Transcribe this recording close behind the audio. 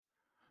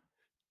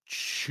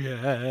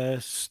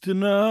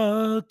Chestnuts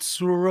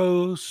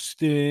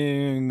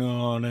roasting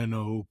on an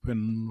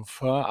open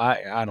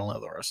fire. I don't know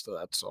the rest of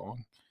that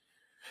song.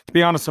 To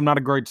be honest, I'm not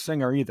a great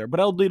singer either,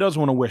 but LD does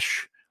want to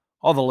wish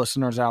all the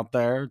listeners out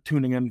there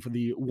tuning in for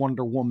the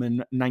Wonder Woman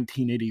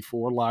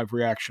 1984 live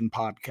reaction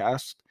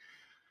podcast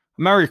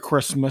a Merry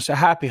Christmas, a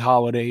happy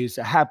holidays,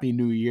 a happy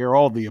new year,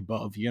 all the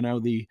above. You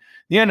know, the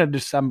end of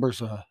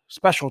December's a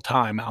special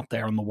time out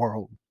there in the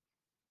world.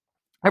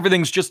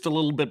 Everything's just a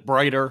little bit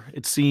brighter,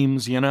 it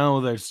seems. You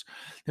know, there's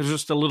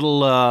just a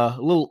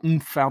little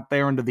oomph out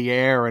there into the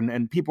air,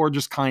 and people are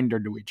just kinder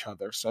to each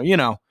other. So, you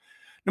know,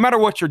 no matter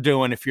what you're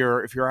doing, if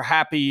you're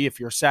happy, if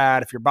you're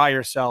sad, if you're by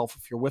yourself,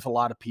 if you're with a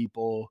lot of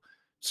people,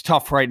 it's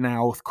tough right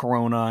now with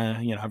Corona.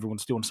 You know,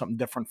 everyone's doing something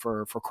different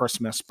for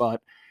Christmas,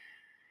 but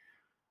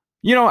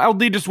you know,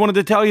 LD just wanted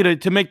to tell you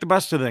to make the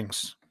best of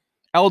things.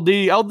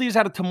 LD's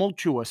had a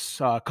tumultuous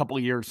couple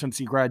of years since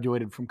he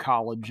graduated from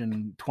college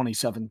in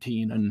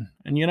 2017,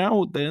 and you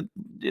know,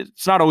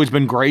 it's not always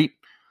been great.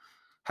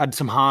 Had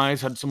some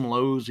highs, had some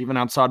lows, even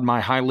outside my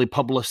highly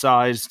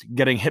publicized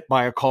getting hit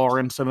by a car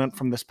incident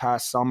from this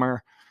past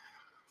summer.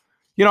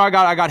 You know, I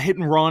got hit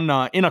and run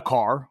in a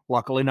car,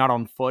 luckily not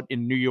on foot,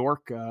 in New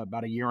York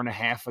about a year and a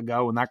half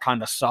ago, and that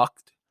kind of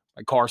sucked.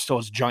 My car still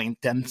has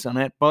giant dents in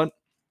it, but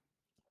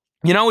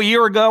you know, a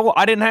year ago,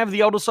 I didn't have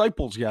the El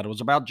Disciples yet. It was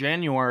about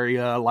January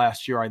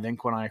last year, I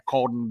think, when I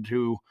called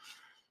into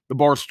the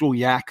Barstool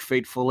Yak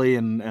faithfully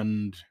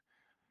and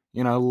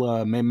you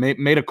know,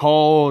 made a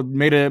call,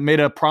 made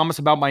a promise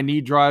about my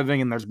knee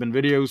driving, and there's been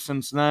videos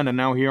since then. And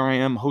now here I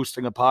am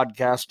hosting a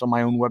podcast on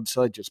my own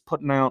website, just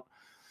putting out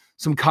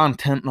some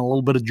content and a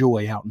little bit of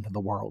joy out into the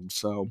world.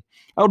 So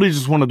I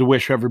just wanted to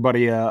wish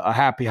everybody a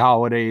happy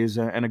holidays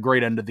and a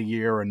great end of the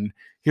year. And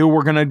here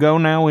we're going to go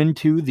now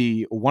into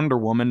the Wonder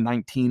Woman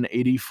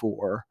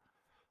 1984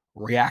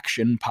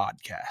 reaction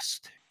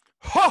podcast.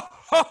 Ho,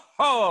 ho,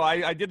 ho!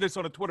 I did this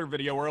on a Twitter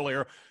video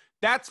earlier.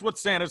 That's what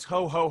Santa's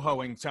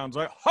ho-ho-hoing sounds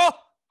like. Ho,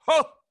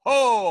 ho,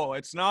 ho!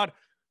 It's not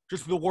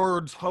just the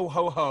words ho,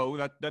 ho, ho.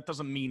 That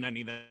doesn't mean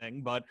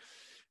anything, but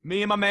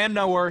me and my man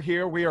Noah are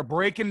here. We are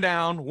breaking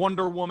down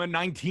Wonder Woman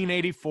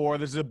 1984.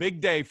 This is a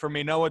big day for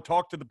me. Noah,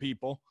 talk to the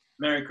people.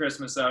 Merry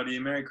Christmas, Audi.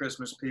 Merry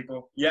Christmas,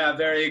 people. Yeah,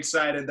 very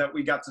excited that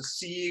we got to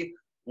see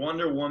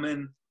Wonder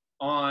Woman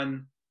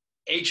on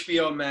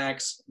HBO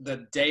Max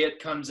the day it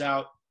comes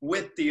out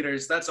with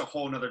theaters. That's a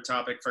whole nother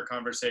topic for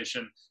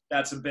conversation.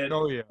 That's a bit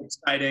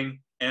exciting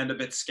and a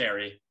bit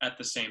scary at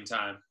the same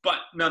time. But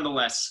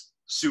nonetheless,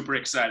 super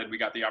excited we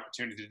got the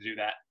opportunity to do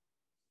that.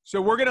 So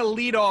we're going to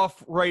lead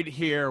off right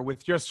here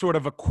with just sort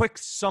of a quick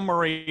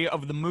summary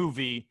of the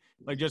movie,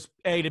 like just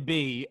A to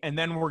B, and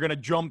then we're going to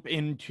jump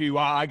into,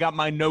 I got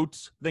my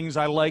notes, things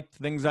I liked,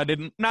 things I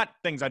didn't, not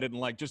things I didn't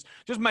like, just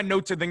my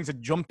notes of things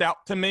that jumped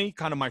out to me,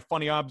 kind of my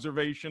funny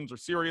observations or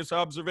serious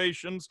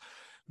observations.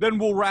 Then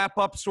we'll wrap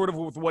up sort of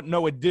with what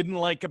Noah didn't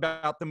like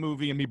about the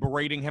movie and me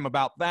berating him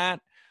about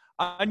that.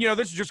 And, you know,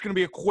 this is just going to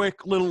be a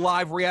quick little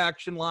live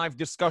reaction, live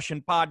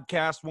discussion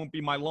podcast. Won't be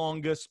my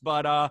longest,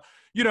 but,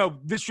 you know,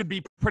 this should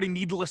be pretty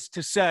needless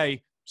to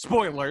say.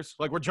 Spoilers,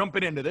 like we're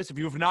jumping into this. If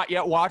you have not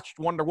yet watched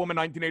Wonder Woman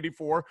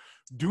 1984,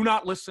 do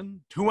not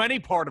listen to any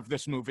part of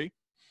this movie.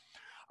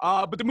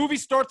 But the movie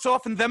starts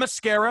off in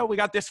Themyscira. We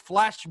got this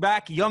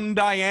flashback. Young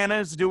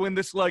Diana's doing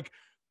this, like,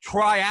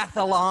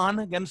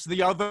 triathlon against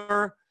the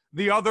other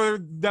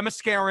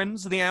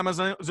Themyscirans, the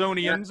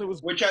Amazonians. Yeah,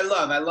 which I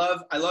love.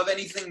 I love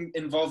anything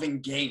involving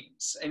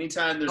games.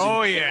 Anytime there's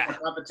a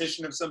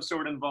competition of some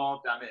sort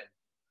involved, I'm in.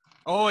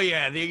 Oh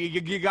yeah,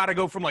 you got to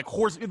go from like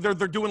horse. They're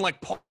doing like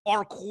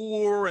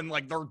parkour and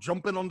like they're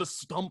jumping onto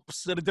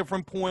stumps at a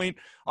different point.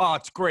 Oh,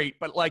 it's great.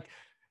 But like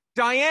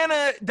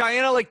Diana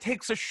like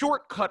takes a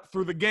shortcut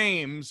through the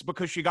games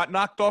because she got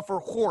knocked off her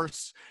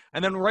horse,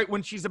 and then right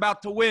when she's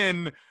about to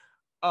win,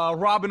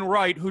 Robin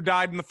Wright, who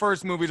died in the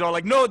first movies, are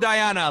like, no,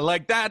 Diana,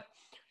 like that,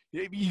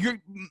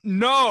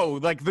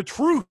 like the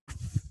truth,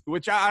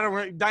 which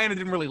Diana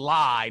didn't really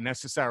lie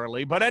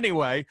necessarily, but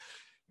anyway,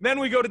 then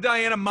we go to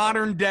Diana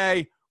modern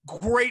day,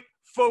 great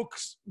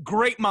folks,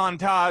 great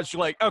montage,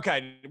 like,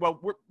 okay, well,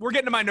 we're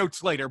getting to my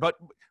notes later, but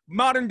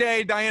modern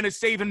day, Diana's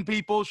saving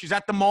people, she's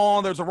at the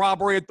mall, there's a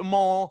robbery at the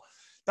mall,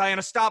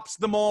 Diana stops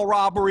the mall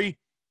robbery.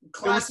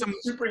 Classic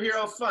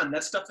superhero fun,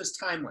 that stuff is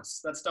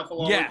timeless, that stuff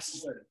will always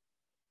be good.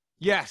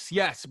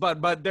 Yes,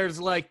 but there's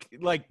like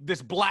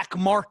this black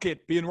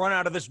market being run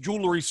out of this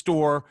jewelry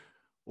store.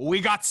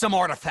 We got some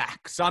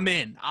artifacts. I'm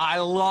in. I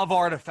love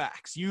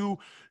artifacts.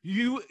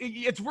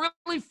 It's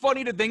really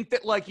funny to think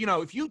that, like, you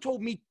know, if you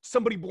told me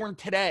somebody born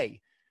today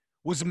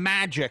was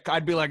magic,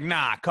 I'd be like,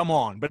 nah, come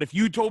on. But if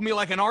you told me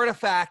like an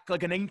artifact,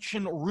 like an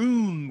ancient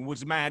rune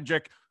was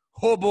magic,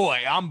 oh boy,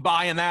 I'm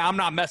buying that. I'm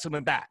not messing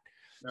with that.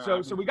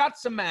 No. So we got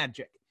some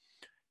magic.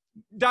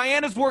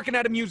 Diana's working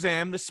at a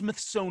museum, the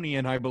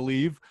Smithsonian, I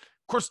believe.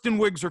 Kristen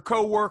Wiig's her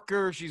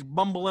co-worker. She's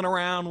bumbling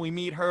around. We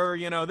meet her.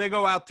 You know, they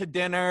go out to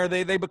dinner.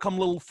 They become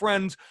little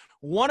friends.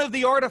 One of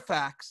the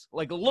artifacts,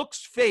 like,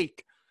 looks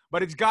fake,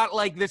 but it's got,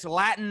 like, this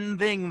Latin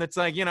thing that's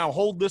like, you know,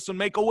 hold this and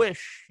make a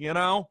wish, you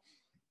know?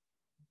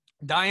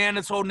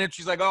 Diana's holding it.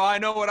 She's like, oh, I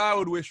know what I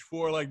would wish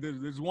for. Like,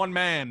 there's one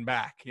man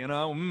back, you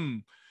know?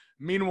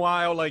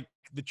 Meanwhile, like,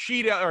 the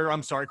cheetah, or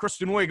I'm sorry,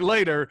 Kristen Wiig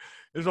later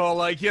is all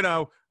like, you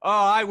know, oh,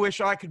 I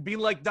wish I could be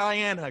like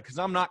Diana because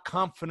I'm not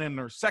confident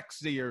or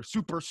sexy or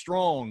super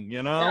strong,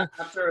 you know? Yeah,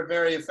 after a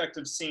very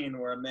effective scene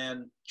where a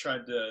man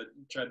tried to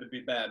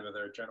be bad with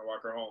her, trying to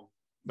walk her home.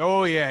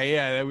 Oh,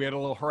 yeah. We had a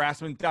little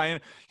harassment,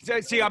 Diana.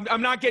 See,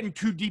 I'm not getting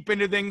too deep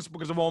into things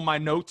because of all my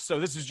notes, so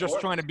this is just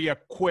trying to be a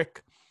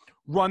quick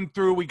run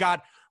through. We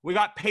got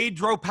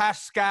Pedro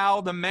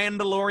Pascal, the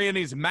Mandalorian.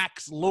 He's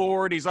Max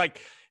Lord. He's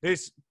like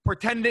this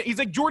pretending. He's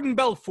like Jordan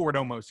Belfort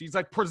almost. He's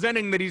like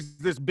presenting that he's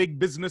this big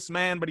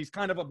businessman, but he's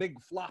kind of a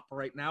big flop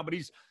right now. But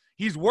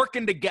he's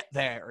working to get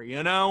there,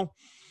 you know.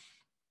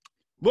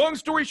 Long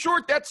story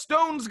short, that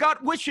stone's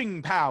got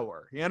wishing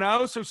power, you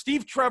know. So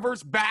Steve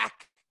Trevor's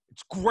back.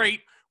 It's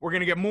great. We're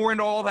gonna get more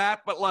into all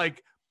that, but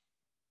like,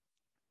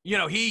 you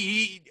know,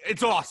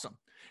 it's awesome.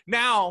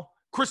 Now,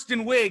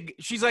 Kristen Wiig,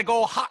 she's like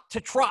all hot to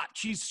trot.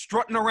 She's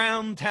strutting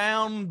around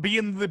town,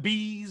 being the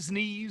bee's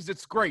knees.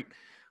 It's great.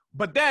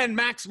 But then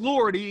Max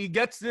Lord, he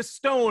gets this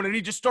stone and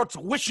he just starts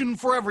wishing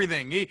for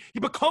everything. He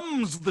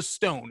becomes the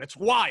stone. It's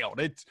wild.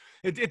 It's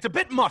a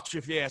bit much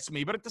if you ask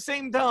me. But at the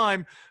same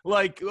time,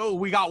 like, oh,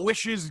 we got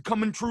wishes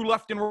coming true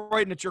left and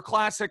right, and it's your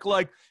classic,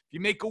 like, if you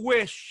make a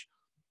wish,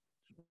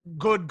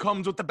 good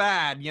comes with the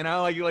bad, you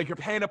know, like you're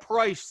paying a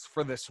price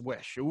for this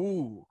wish.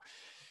 Ooh.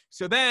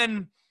 So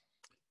then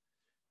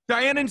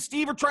Diana and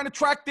Steve are trying to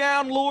track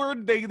down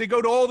Lord. They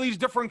go to all these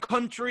different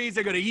countries.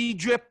 They go to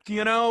Egypt,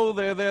 you know,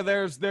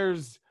 there's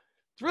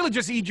it's really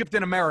just Egypt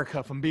and America,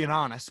 if I'm being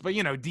honest. But,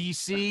 you know,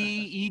 DC,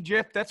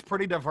 Egypt, that's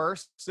pretty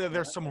diverse. So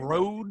there's some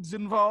roads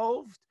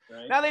involved.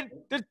 Right. Now,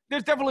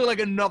 there's definitely like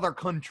another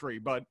country,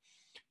 but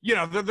you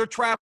know, they're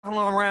traveling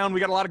around. We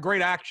got a lot of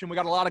great action. We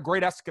got a lot of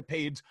great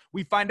escapades.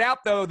 We find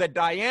out, though, that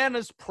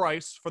Diana's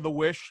price for the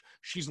wish,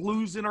 she's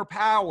losing her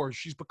power.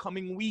 She's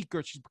becoming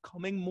weaker. She's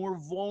becoming more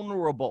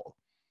vulnerable.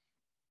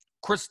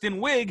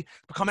 Kristen Wiig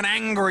becoming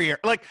angrier.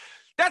 Like,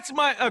 that's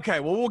okay,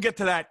 well, we'll get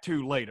to that,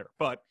 too, later.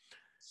 But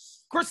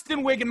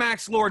Kristen Wiig and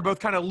Max Lord both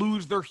kind of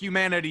lose their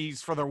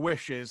humanities for their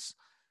wishes.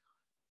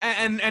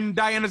 And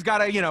Diana's got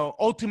to, you know,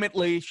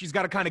 ultimately, she's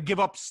got to kind of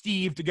give up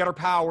Steve to get her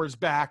powers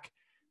back.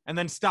 And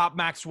then stop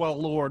Maxwell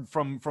Lord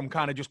from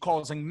kind of just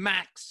causing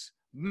mass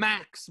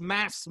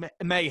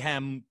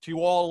mayhem to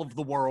all of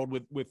the world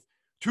with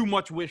too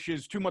much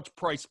wishes, too much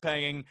price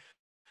paying.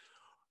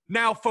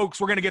 Now, folks,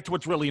 we're going to get to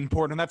what's really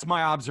important, and that's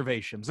my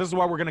observations. This is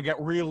why we're going to get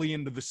really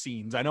into the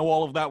scenes. I know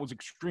all of that was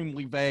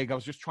extremely vague. I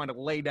was just trying to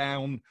lay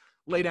down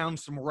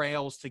some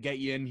rails to get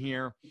you in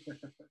here.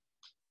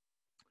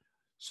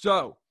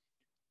 So,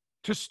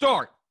 to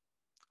start,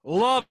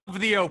 love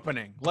the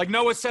opening. Like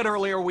Noah said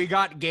earlier, we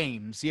got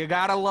games. You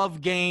gotta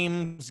love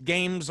games.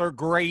 Games are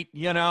great.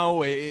 You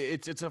know,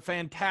 it's a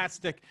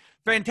fantastic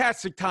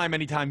time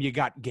anytime you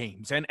got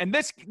games. And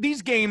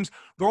these games,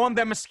 they're on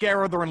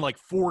Themyscira. They're in like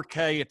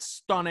 4K. It's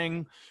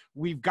stunning.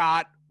 We've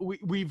got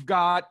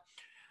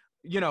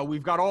you know,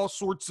 we've got all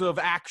sorts of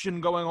action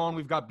going on.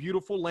 We've got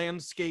beautiful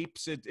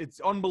landscapes.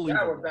 It's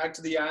unbelievable. Yeah, we're back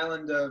to the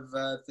island of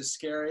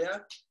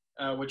Themyscira,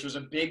 which was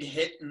a big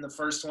hit in the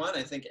first one.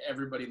 I think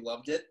everybody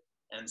loved it.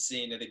 And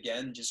seeing it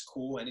again, just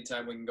cool.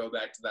 Anytime we can go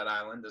back to that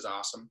island is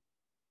awesome.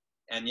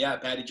 And yeah,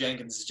 Patty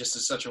Jenkins is just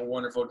such a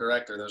wonderful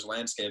director. Those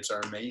landscapes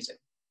are amazing.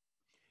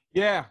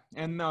 Yeah,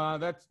 and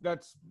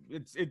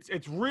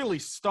it's really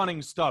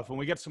stunning stuff, and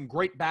we get some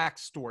great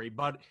backstory.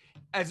 But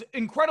as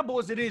incredible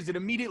as it is, it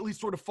immediately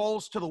sort of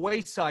falls to the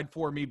wayside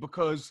for me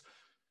because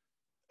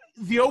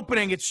the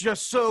opening, it's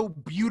just so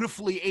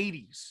beautifully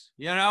 80s.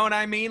 You know what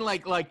I mean?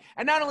 Like,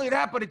 and not only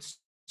that, but it's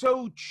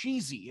so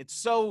cheesy.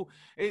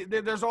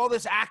 There's all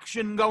this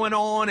action going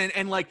on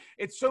and like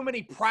it's so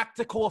many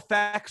practical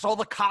effects. All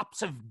the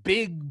cops have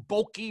big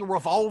bulky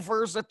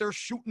revolvers that they're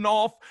shooting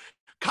off.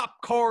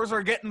 Cop cars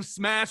are getting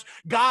smashed.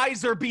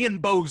 Guys are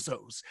being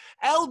bozos.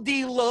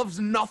 LD loves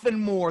nothing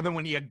more than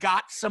when you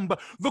got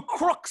the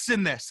crooks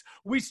in this.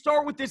 We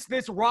start with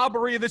this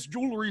robbery of this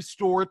jewelry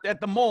store at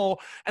the mall,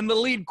 and the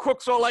lead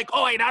crooks are like,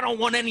 "Oh, I don't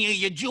want any of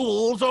your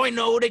jewels. I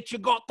know that you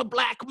got the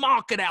black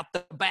market out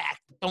the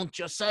back, don't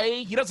you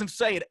say?" He doesn't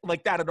say it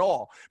like that at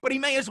all, but he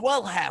may as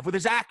well have with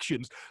his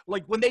actions.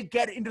 Like when they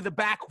get into the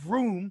back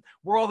room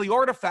where all the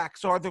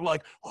artifacts are, they're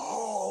like,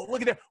 "Oh, look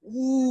at that.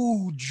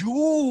 Ooh,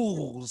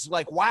 jewels."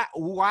 Like,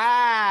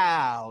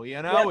 wow,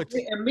 you know.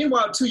 Yeah, and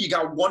meanwhile, too, you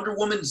got Wonder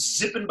Woman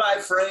zipping by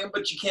frame,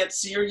 but you can't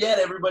see her yet.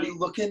 Everybody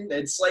looking.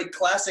 It's like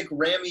classic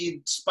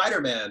Raimi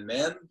Spider-Man,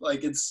 man.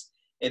 Like it's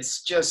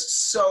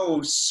just so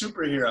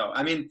superhero.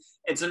 I mean,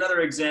 it's another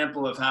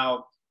example of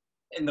how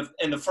in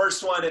the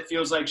first one it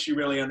feels like she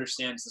really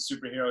understands the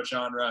superhero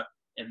genre.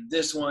 In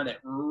this one, it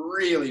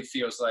really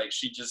feels like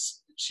she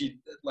just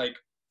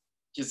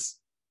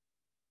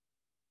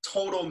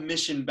total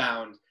mission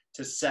bound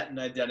to set an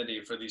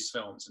identity for these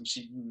films, and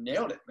she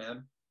nailed it,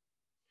 man.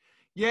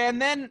 Yeah, and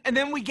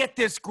then we get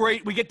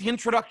the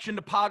introduction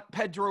to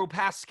Pedro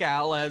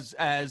Pascal as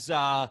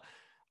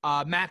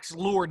Max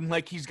Lord, and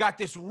like he's got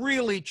this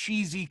really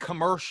cheesy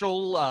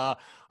commercial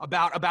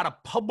about a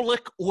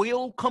public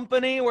oil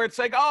company where it's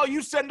like, oh,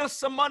 you send us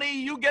some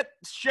money, you get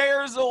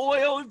shares of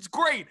oil. It's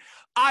great.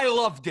 I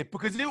loved it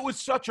because it was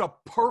such a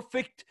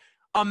perfect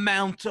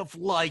amount of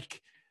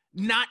like,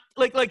 not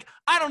like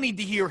I don't need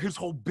to hear his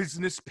whole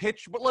business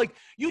pitch, but like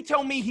you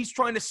tell me he's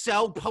trying to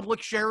sell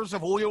public shares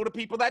of oil to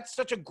people. That's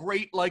such a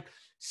great like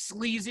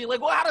sleazy,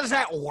 like, well, how does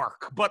that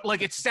work? But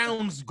like it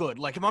sounds good.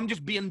 Like if I'm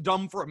just being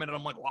dumb for a minute,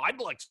 I'm like, well,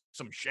 I'd like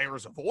some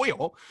shares of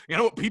oil. You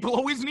know, people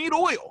always need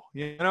oil.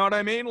 You know what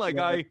I mean? Like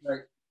yeah,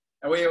 right.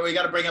 And we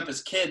got to bring up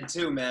his kid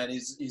too, man.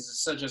 He's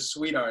such a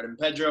sweetheart. And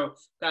Pedro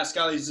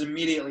Pascal is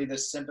immediately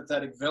this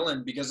sympathetic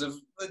villain because of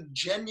the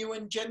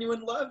genuine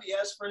love he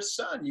has for his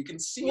son. You can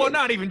see well, it.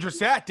 not even just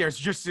that. There's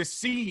just this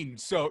scene.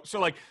 So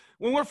like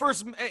when we're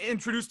first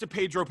introduced to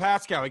Pedro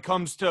Pascal, he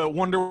comes to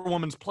Wonder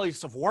Woman's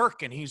place of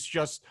work, and he's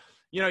just,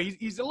 you know,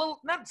 he's a little,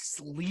 not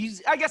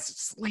sleazy. I guess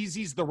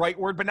sleazy's the right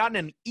word, but not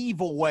in an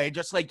evil way.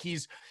 Just like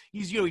he's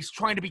you know, he's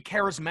trying to be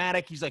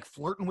charismatic. He's like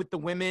flirting with the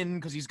women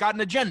because he's got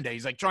an agenda.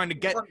 He's like trying to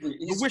get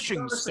the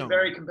wishing stone.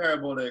 Very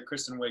comparable to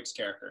Kristen Wiig's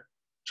character.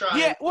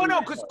 Yeah, well, no,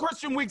 because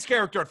Kristen Wiig's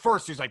character at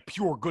first is like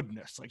pure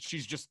goodness. Like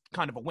she's just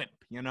kind of a wimp,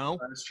 you know?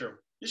 That's true.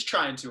 He's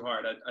trying too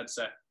hard, I'd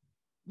say.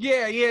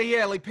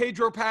 Yeah. Like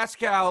Pedro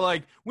Pascal,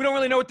 like we don't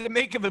really know what to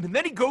make of him. And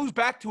then he goes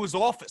back to his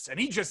office and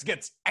he just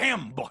gets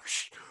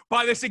ambushed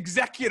by this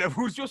executive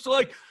who's just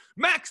like,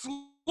 Max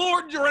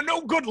Lord, you're a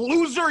no good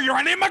loser. You're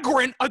an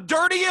immigrant, a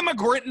dirty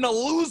immigrant, and a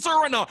loser,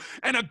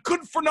 and a good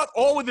for nothing.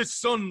 All with his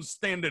son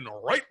standing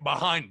right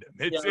behind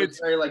him. It's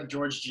very like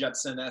George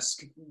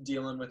Jetson-esque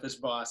dealing with his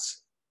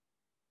boss.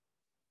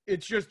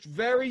 It's just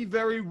very,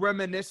 very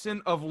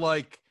reminiscent of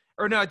like,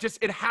 or no,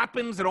 it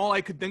happens, and all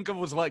I could think of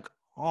was like,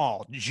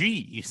 oh,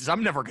 geez,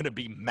 I'm never going to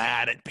be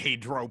mad at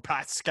Pedro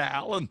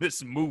Pascal in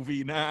this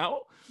movie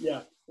now.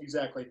 Yeah,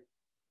 exactly.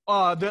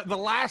 The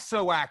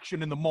lasso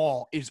action in the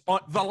mall is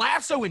the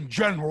lasso in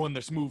general in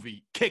this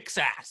movie kicks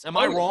ass. Am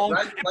I wrong?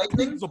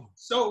 Lightning,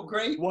 so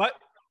great. What?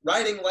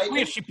 Riding lightning.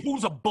 Yeah, she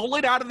pulls a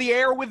bullet out of the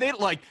air with it,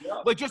 like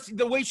just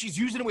the way she's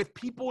using it with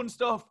people and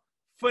stuff.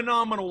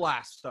 Phenomenal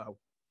lasso.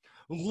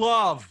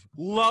 Love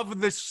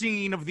the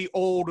scene of the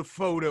old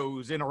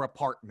photos in her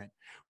apartment.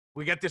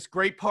 We get this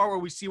great part where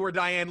we see where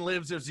Diane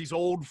lives. There's these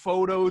old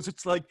photos.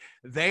 It's like,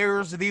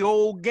 there's the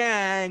old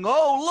gang.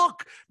 Oh,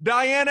 look,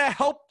 Diana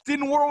helped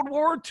in World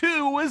War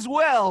II as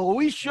well.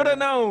 We should have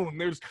known.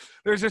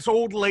 There's this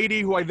old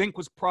lady who I think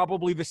was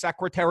probably the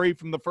secretary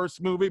from the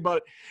first movie,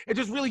 but it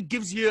just really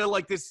gives you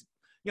like this,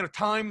 you know,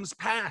 times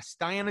past.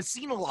 Diana's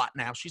seen a lot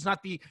now. She's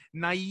not the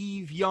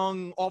naive,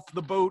 young,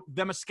 off-the-boat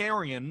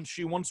Themyscirian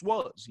she once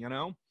was, you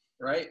know?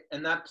 Right,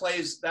 and that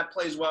plays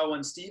well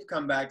when Steve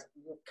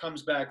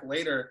comes back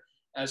later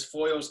as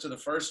foils to the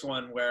first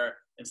one, where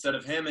instead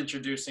of him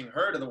introducing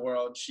her to the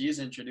world, she's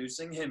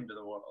introducing him to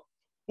the world.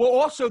 Well,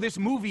 also this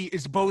movie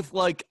is both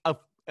like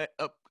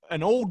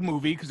an old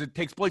movie because it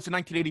takes place in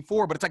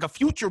 1984, but it's like a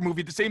future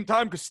movie at the same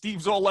time because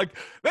Steve's all like,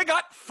 they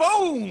got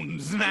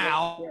phones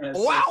now,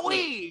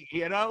 wowee,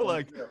 you know,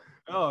 like.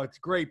 Oh, it's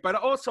great. But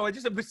also, I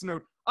just have this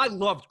note. I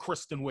loved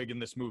Kristen Wiig in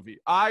this movie.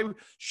 I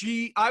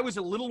was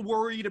a little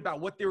worried about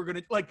what they were going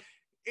to, like,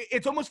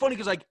 it's almost funny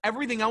because, like,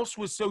 everything else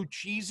was so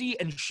cheesy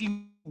and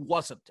she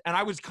wasn't. And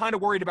I was kind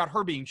of worried about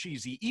her being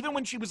cheesy. Even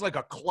when she was, like,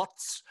 a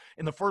klutz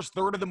in the first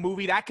third of the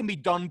movie, that can be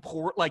done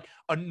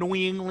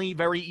annoyingly,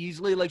 very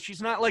easily. Like,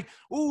 she's not like,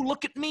 ooh,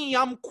 look at me,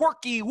 I'm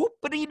quirky,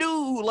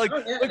 whoopity-doo. Like,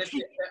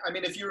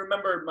 if you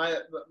remember,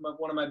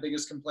 one of my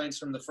biggest complaints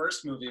from the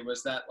first movie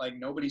was that, like,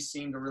 nobody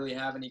seemed to really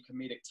have any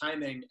comedic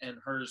timing, and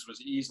hers was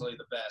easily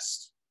the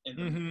best in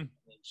the movie.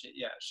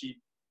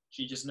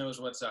 She just knows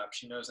what's up.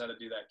 She knows how to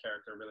do that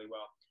character really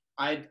well.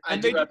 I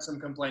do have some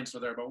complaints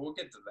with her, but we'll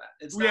get to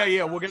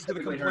that. We'll get to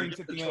the complaints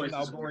at the end.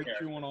 I'll go right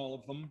through on all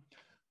of them.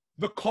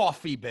 The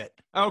coffee bit.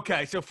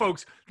 Okay, so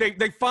folks,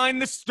 they find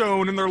the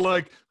stone and they're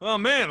like, oh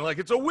man, like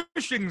it's a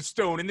wishing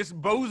stone. And this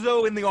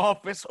bozo in the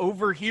office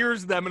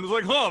overhears them and is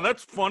like, oh,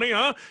 that's funny,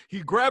 huh? He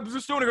grabs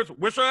the stone and goes,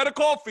 wish I had a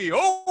coffee.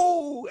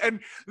 Oh,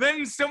 and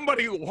then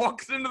somebody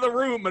walks into the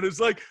room and is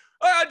like,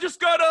 I just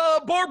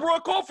got Barbara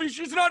a coffee.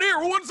 She's not here.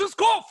 Who wants this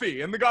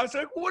coffee? And the guy's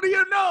like, what do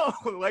you know?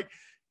 Like,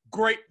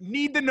 great.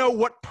 Need to know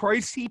what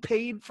price he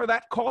paid for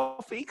that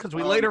coffee because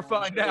we later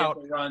find out.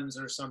 Runs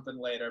or something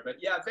later, but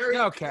yeah, very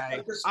okay.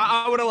 Like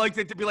I would have liked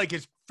it to be like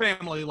his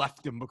family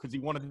left him because he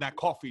wanted that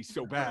coffee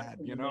so bad,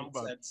 you know.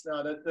 But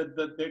no,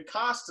 the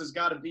cost has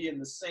got to be in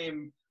the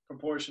same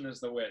proportion as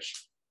the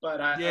wish. But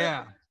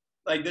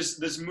like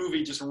this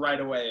movie just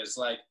right away is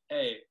like,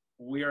 hey,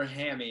 we're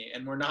hammy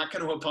and we're not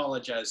going to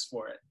apologize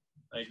for it.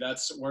 Like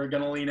we're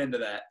going to lean into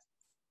that.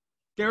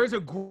 There is a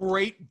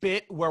great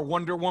bit where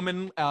Wonder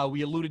Woman,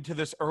 we alluded to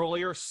this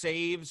earlier,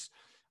 saves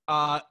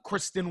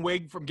Kristen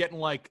Wiig from getting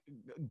like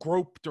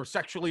groped or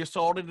sexually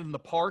assaulted in the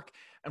park.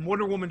 and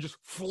Wonder Woman just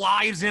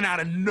flies in out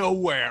of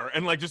nowhere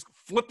and like just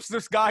flips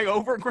this guy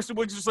over, and Kristen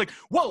Wiig's just like,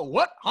 "Whoa,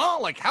 what? Huh?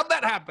 Like, how'd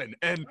that happen?"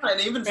 And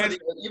even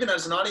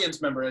as an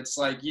audience member, it's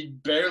like you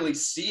barely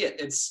see it.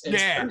 It's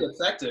pretty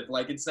effective.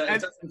 Like it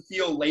doesn't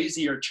feel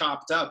lazy or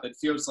chopped up. It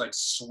feels like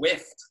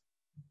swift.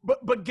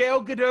 But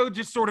Gal Gadot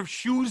just sort of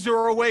shoos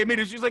her away. I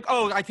mean, she's like,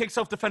 "Oh, I take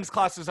self-defense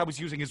classes. I was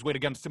using his weight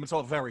against him." It's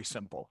all very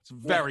simple. It's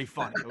very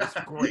funny. It was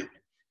great.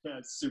 Yeah,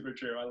 it's super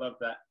true. I love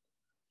that.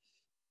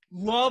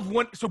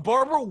 So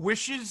Barbara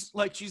wishes,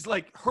 like, she's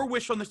like, her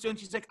wish on the stone,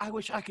 she's like, I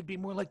wish I could be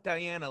more like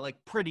Diana,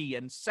 like pretty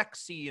and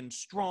sexy and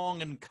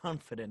strong and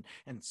confident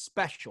and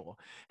special.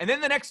 And then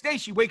the next day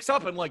she wakes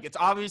up and like, it's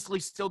obviously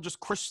still just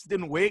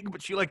Kristen Wiig,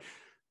 but she like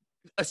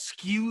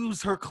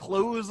askews her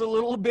clothes a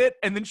little bit.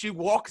 And then she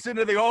walks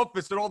into the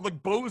office and all the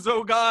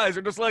bozo guys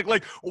are just like,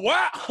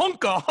 what?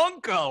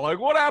 Hunka. Like,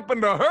 what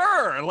happened to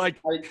her? Like,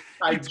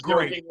 I it's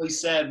great. jokingly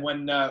said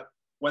when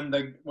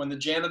the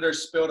janitor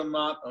spilled a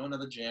mop,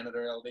 the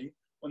janitor, LD.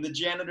 When the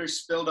janitor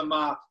spilled a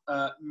mop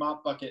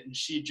bucket and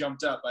she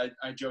jumped up,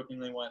 I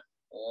jokingly went,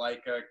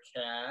 like a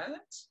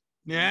cat?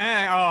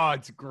 Yeah, oh,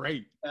 it's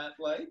great.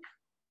 Cat-like?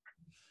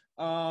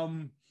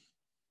 Oh,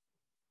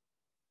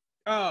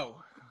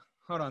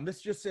 hold on.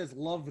 This just says,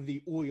 love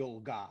the oil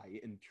guy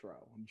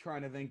intro. I'm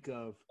trying to think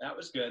of. That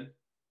was good.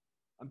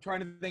 I'm trying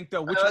to think,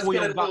 though, which let's oil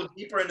get a guy. little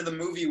deeper into the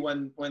movie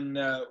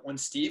when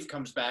Steve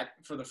comes back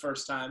for the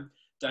first time.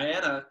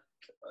 Diana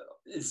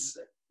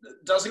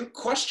doesn't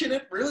question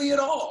it really at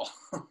all.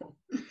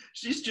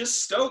 She's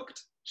just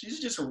stoked. She's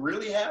just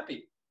really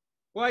happy.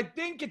 Well, I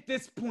think at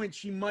this point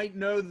she might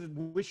know the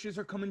wishes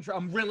are coming true.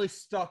 I'm really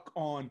stuck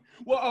on.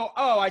 Well,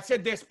 I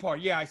said this part.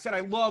 Yeah, I said I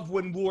love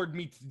when Lord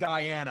meets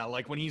Diana,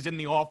 like when he's in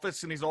the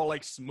office and he's all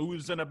like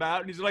smoozing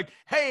about, and he's like,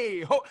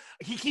 "Hey,"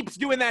 he keeps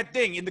doing that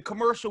thing in the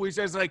commercial. He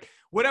says like,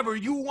 "Whatever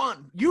you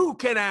want, you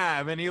can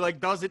have," and he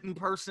like does it in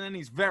person.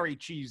 He's very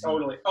cheesy.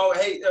 Totally. Oh,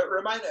 hey,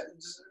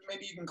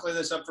 maybe you can clear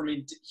this up for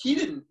me. He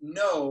didn't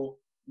know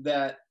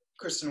that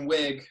Kristen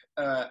Wiig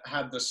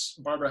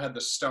Barbara had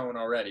the stone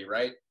already,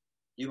 right?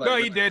 No,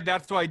 he did.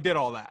 That's why I did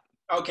all that.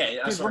 Okay.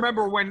 Because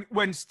remember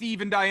when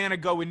Steve and Diana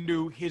go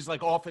into his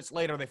like office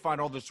later, they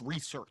find all this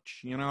research.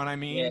 You know what I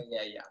mean?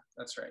 Yeah.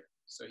 That's right.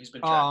 So he's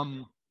been trapped.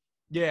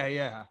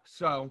 Yeah.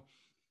 So,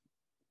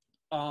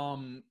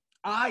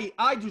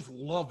 I just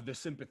love the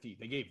sympathy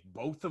they gave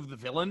both of the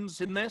villains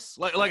in this.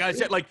 Like I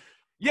said,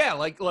 you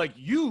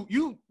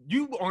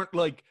aren't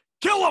like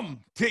kill them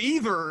to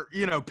either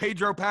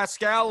Pedro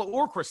Pascal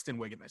or Kristen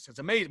Wiig in this. It's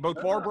amazing.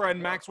 Both Barbara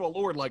and Maxwell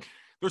Lord, like.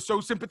 They're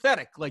so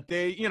sympathetic. Like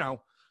they,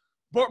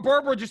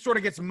 Barbara just sort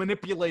of gets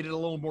manipulated a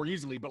little more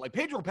easily. But like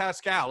Pedro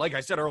Pascal, like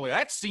I said earlier,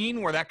 that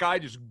scene where that guy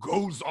just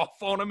goes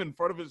off on him in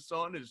front of his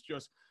son is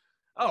just,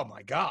 oh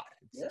my God,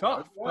 it's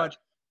tough. But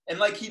and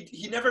like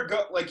he never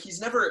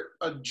he's never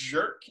a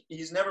jerk.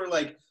 He's never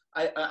like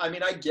I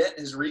mean I get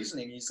his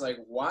reasoning. He's like,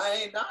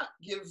 why not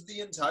give the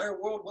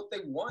entire world what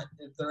they want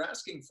if they're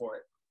asking for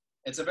it?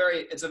 It's a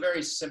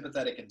very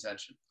sympathetic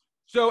intention.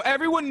 So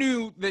everyone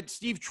knew that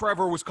Steve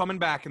Trevor was coming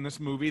back in this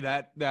movie,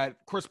 that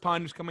Chris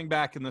Pine was coming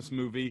back in this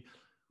movie.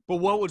 But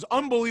what was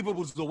unbelievable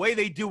was the way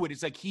they do it.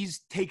 It's like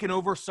he's taken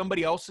over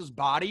somebody else's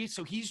body.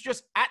 So he's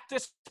just at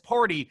this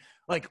party,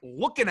 like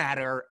looking at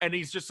her, and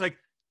he's just like,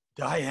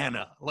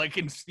 Diana, like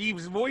in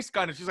Steve's voice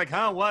kind of. She's like,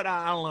 huh, what?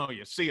 I don't know.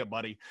 You see it,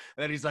 buddy.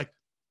 And then he's like,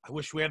 I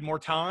wish we had more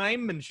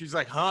time. And she's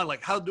like, huh?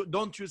 Like,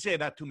 don't you say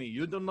that to me?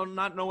 You do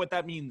not know what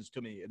that means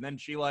to me. And then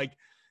she like,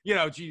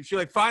 she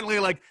like finally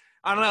like,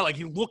 I don't know, like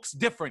he looks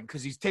different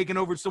because he's taken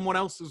over someone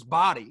else's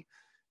body.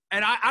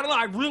 And I don't know,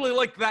 I really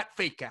liked that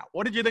fake out.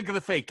 What did you think of the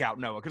fake out,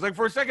 Noah? Because like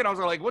for a second I was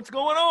like, what's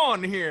going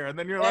on here? And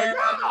then you're like,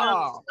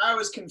 oh. I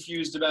was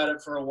confused about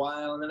it for a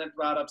while, and then it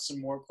brought up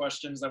some more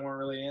questions that weren't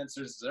really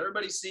answers. Is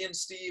everybody seeing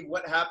Steve?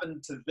 What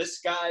happened to this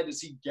guy?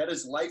 Does he get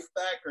his life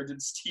back, or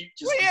did Steve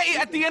just... Well,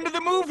 yeah, at the end of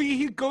the movie,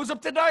 he goes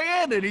up to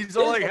Diana, and he's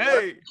all like,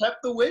 hey. Kept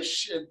the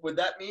wish? Would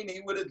that mean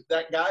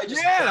that guy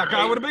just... Yeah, that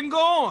guy would have been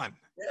gone.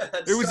 Yeah,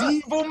 it was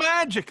evil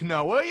magic,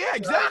 Noah. Yeah,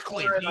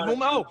 exactly. Evil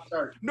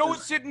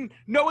Noah's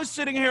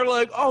sitting here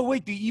like, oh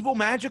wait, the evil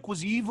magic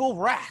was evil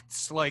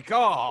rats. Like,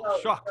 oh,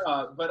 shock.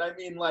 But I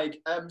mean, like,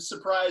 I'm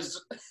surprised.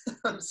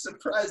 I'm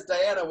surprised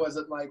Diana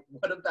wasn't like,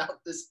 what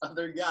about this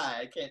other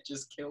guy? I can't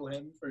just kill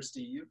him for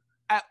Steve.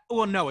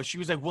 Well, no, she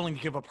was like willing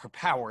to give up her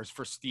powers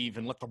for Steve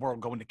and let the world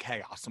go into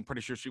chaos. I'm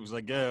pretty sure she was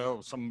like, oh,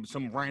 some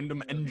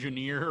random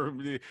engineer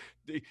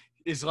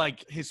is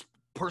like his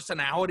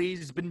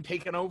personality's been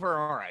taken over.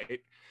 All right.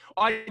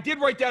 I did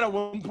write down at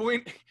one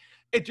point,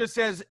 it just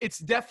says, it's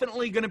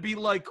definitely going to be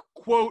like,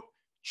 quote,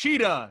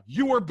 Cheetah,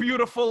 you were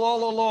beautiful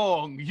all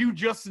along. You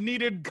just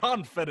needed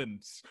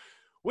confidence.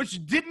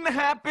 Which didn't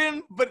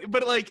happen,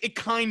 but like, it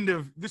kind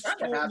of... This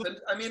happened.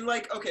 I mean,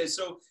 like, okay,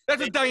 so...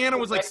 That's what Diana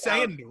was like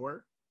saying to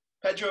her.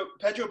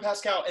 Pedro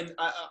Pascal, and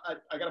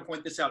I got to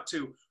point this out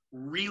too,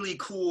 really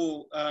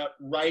cool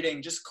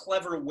writing, just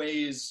clever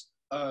ways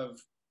of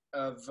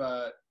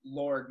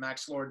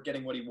Max Lord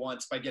getting what he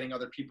wants by getting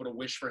other people to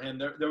wish for him.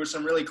 There was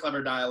some really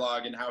clever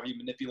dialogue in how he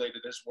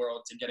manipulated his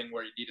world to getting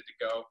where he needed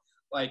to go.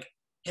 Like,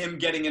 him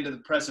getting into the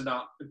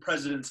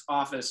president's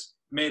office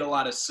made a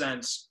lot of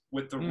sense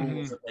with the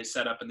rules that they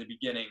set up in the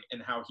beginning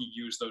and how he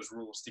used those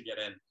rules to get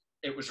in.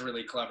 It was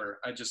really clever.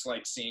 I just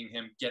like seeing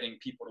him getting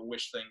people to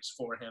wish things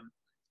for him.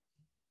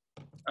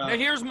 Now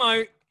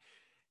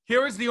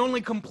here is the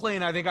only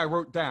complaint I think I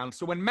wrote down.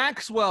 So when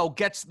Maxwell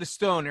gets the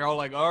stone, you're all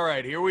like, all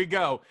right, here we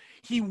go.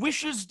 He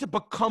wishes to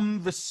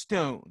become the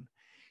stone.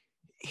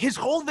 His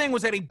whole thing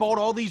was that he bought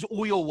all these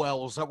oil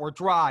wells that were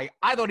dry.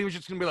 I thought he was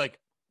just going to be like,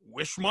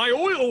 wish my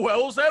oil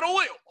wells had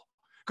oil.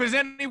 Because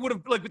then he would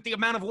have, like, with the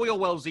amount of oil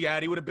wells he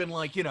had, he would have been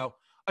like, you know,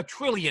 a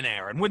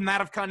trillionaire. And wouldn't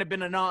that have kind of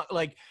been enough?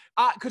 Like,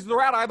 because the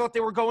route I thought they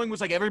were going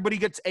was like everybody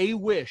gets a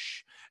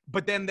wish,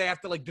 but then they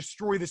have to like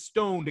destroy the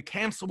stone to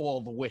cancel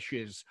all the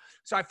wishes.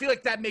 So I feel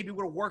like that maybe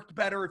would have worked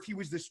better if he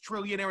was this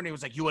trillionaire and he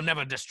was like, you will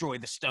never destroy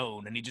the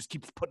stone. And he just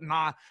keeps putting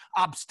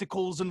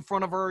obstacles in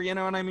front of her. You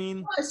know what I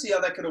mean? I see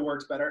how that could have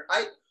worked better.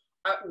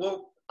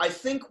 I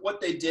think what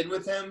they did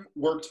with him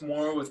worked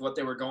more with what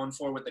they were going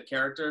for with the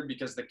character,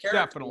 because the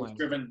character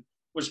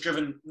was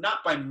driven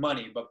not by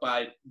money, but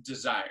by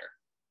desire.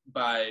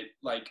 By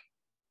like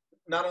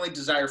not only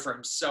desire for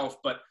himself,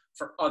 but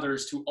for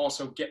others to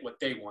also get what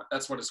they want.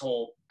 That's what his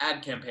whole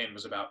ad campaign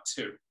was about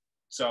too.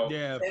 So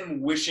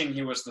him wishing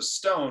he was the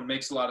stone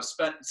makes a lot of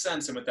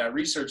sense. And with that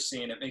research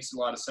scene, it makes a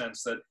lot of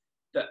sense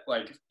that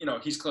like, you know,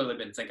 he's clearly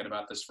been thinking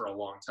about this for a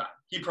long time.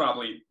 He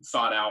probably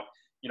thought out,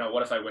 you know,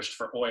 what if I wished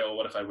for oil?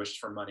 What if I wished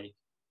for money?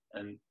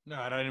 And no,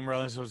 I didn't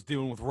realize I was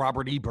dealing with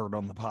Robert Ebert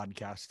on the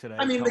podcast today.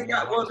 I mean, the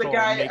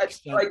guy,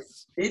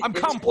 I'm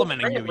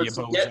complimenting you, you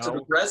bozo. Get to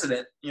the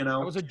president, you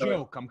know. It was a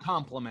joke. I'm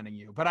complimenting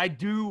you, but I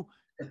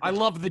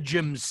love the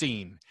gym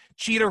scene.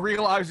 Cheetah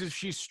realizes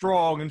she's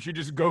strong, and she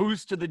just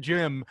goes to the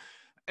gym,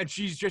 and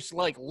she's just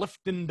like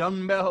lifting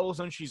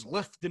dumbbells, and she's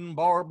lifting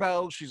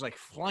barbells. She's like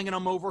flinging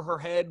them over her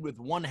head with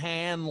one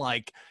hand,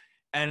 like.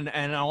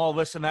 And all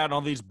this and that, and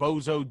all these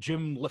bozo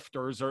gym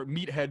lifters or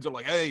meatheads are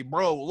like, hey,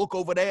 bro, look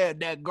over there at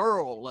that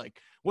girl. Like,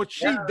 what's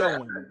she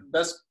doing?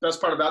 Best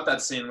part about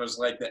that scene was,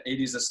 like, the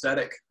 80s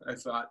aesthetic, I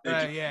thought.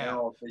 They're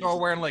all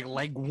wearing, like,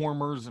 leg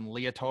warmers and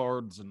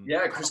leotards. And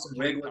yeah, Kristen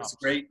Wiig looks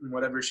great in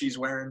whatever she's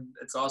wearing.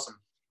 It's awesome.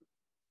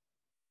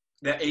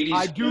 The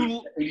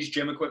 80s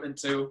gym equipment,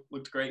 too,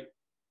 looked great.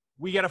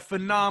 We get a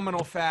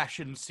phenomenal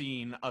fashion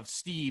scene of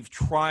Steve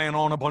trying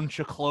on a bunch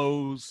of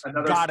clothes.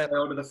 Another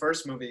style to the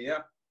first movie,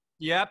 yeah.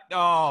 Yep.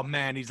 Oh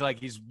man, he's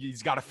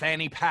got a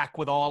fanny pack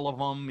with all of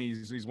them.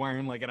 He's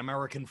wearing like an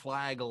American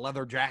flag, a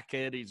leather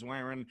jacket. He's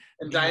wearing.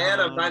 And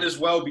Diana might as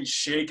well be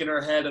shaking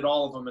her head at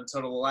all of them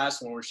until the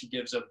last one where she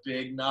gives a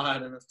big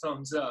nod and a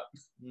thumbs up.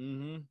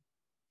 Mm-hmm.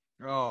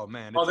 Oh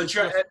man. Oh, and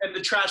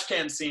the trash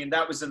can scene,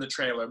 that was in the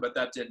trailer, but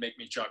that did make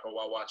me chuckle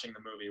while watching the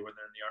movie when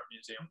they're in the art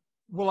museum.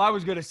 Well, I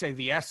was going to say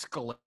the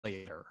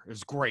escalator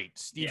is great.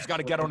 Steve's got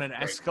to get on an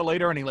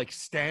escalator, and he, like,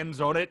 stands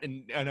on it,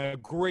 and a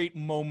great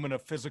moment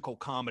of physical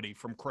comedy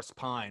from Chris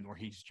Pine where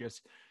he's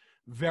just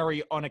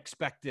very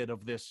unexpected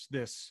of this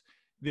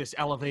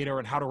elevator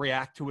and how to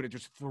react to it. It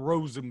just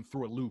throws him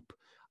through a loop.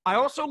 I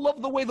also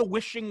love the way the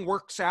wishing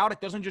works out. It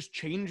doesn't just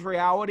change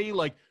reality.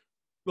 Like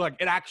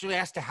it actually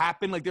has to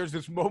happen. Like, there's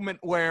this moment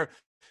where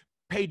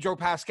Pedro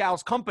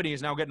Pascal's company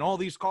is now getting all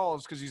these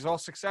calls because he's all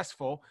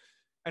successful.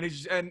 And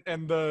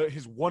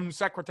his one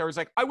secretary is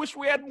like, I wish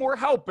we had more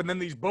help. And then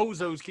these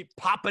bozos keep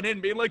popping in,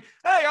 being like,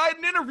 hey, I had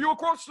an interview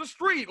across the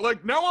street.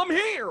 Like, now I'm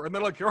here. And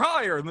they're like, you're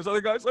hired. And this other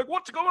guy's like,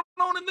 what's going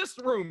on in this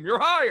room? You're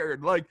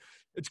hired. Like,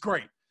 it's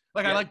great.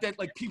 Like, I like that,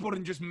 like, people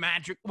didn't just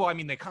magic. Well, I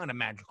mean, they kind of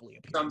magically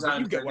appear.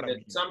 Sometimes you get what I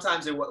mean.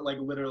 Sometimes it like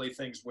literally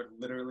things would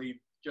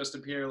literally just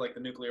appear, like the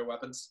nuclear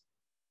weapons.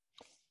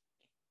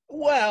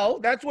 Well,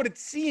 that's what it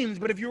seems.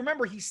 But if you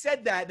remember, he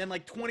said that, and then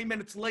like 20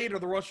 minutes later,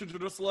 the Russians are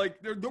just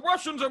like, the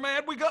Russians are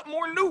mad. We got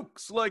more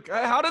nukes. Like,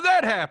 how did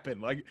that happen?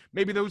 Like,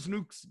 maybe those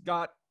nukes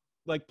got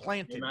like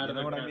planted. You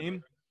know what I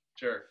mean?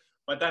 Sure.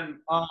 But then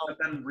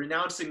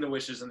renouncing the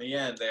wishes in the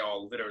end, they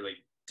all literally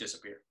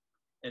disappear.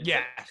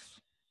 Yes,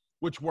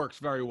 which works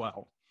very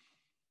well.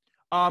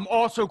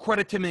 Also,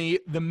 credit to me,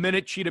 the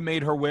minute Cheetah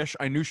made her wish,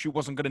 I knew she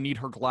wasn't going to need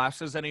her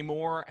glasses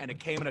anymore, and it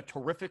came in a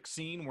terrific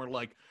scene where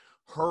like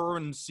her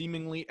and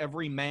seemingly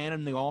every man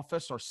in the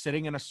office are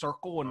sitting in a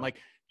circle, and like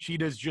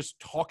Cheetah's just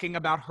talking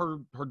about her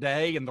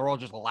day, and they're all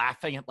just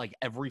laughing at like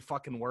every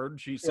fucking word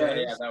she says.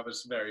 Yeah, that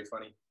was very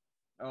funny.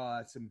 Oh,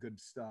 that's some good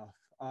stuff.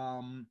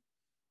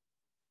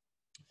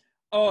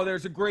 Oh,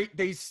 there's a great,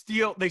 they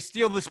steal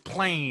this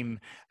plane,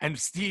 and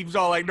Steve's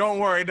all like, don't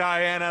worry,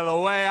 Diana, the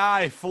way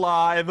I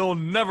fly, they'll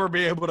never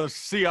be able to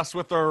see us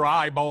with their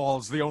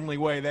eyeballs, the only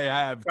way they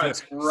have to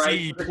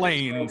see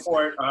planes.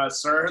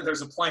 Sir,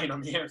 there's a plane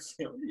on the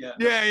airfield.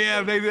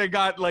 Yeah, they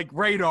got like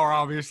radar,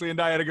 obviously, and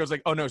Diana goes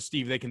like, oh no,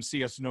 Steve, they can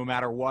see us no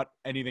matter what,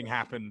 anything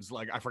happens.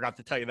 Like, I forgot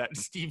to tell you that. And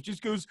Steve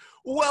just goes,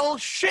 well,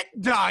 shit,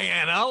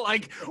 Diana,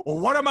 like,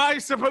 what am I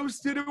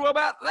supposed to do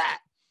about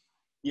that?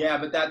 Yeah,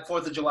 but that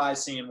 4th of July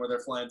scene where they're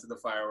flying through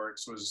the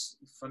fireworks was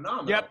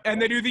phenomenal. Yep,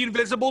 and they do the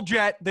invisible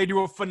jet. They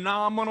do a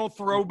phenomenal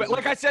throwback.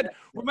 Like I said,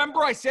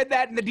 remember I said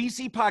that in the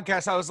DC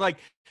podcast. I was like,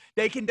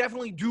 they can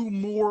definitely do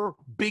more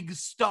big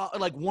stuff,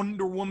 like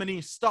Wonder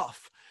Woman-y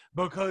stuff.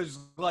 Because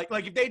like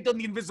if they'd done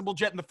the invisible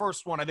jet in the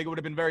first one, I think it would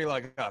have been very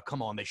like, oh,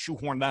 come on, they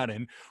shoehorned that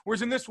in.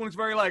 Whereas in this one, it's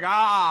very like,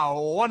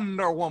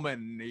 Wonder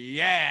Woman,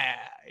 yeah,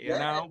 you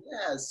know?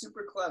 Yeah,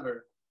 super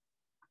clever.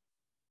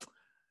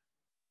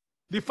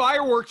 The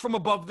fireworks from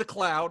above the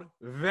cloud,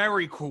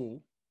 very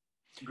cool.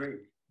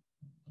 Great.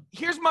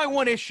 Here's my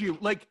one issue.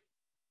 Like,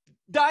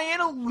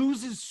 Diana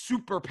loses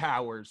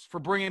superpowers for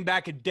bringing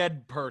back a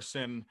dead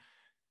person.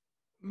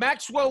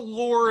 Maxwell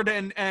Lord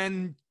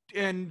and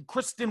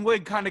Kristen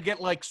Wiig kind of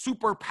get, like,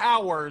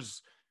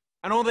 superpowers.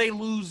 And all they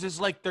lose is,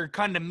 like, they're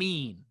kind of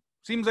mean.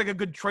 Seems like a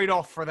good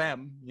trade-off for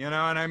them. You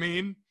know what I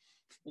mean?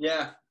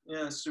 Yeah,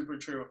 super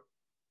true.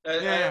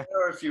 There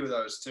are a few of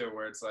those too,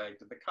 where it's like,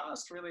 did the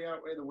cost really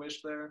outweigh the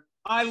wish there?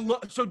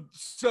 So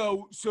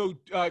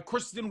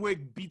Kristen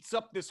Wiig beats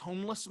up this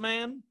homeless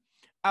man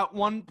at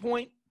one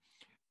point,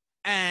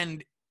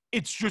 and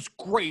it's just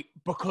great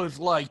because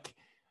like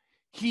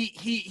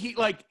he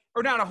like,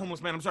 or not a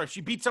homeless man. I'm sorry,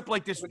 she beats up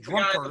like this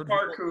drunkard. The guy in the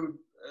park who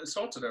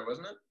assaulted her,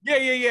 wasn't it?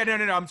 Yeah.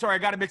 No. I'm sorry, I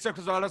got it mixed up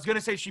because I was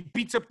gonna say she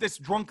beats up this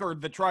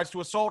drunkard that tries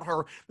to assault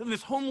her. Then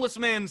this homeless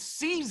man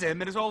sees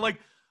him and is all like,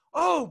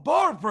 oh,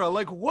 Barbara,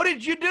 like, what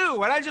did you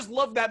do? And I just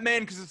love that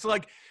man because it's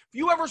like, if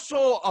you ever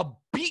saw a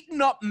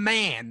beaten up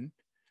man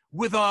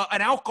with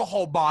an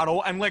alcohol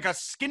bottle and like a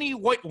skinny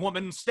white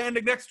woman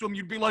standing next to him,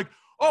 you'd be like,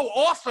 oh,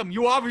 awesome.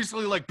 You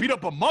obviously like beat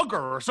up a mugger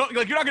or something.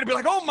 Like, you're not going to be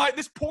like, oh my,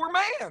 this poor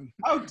man.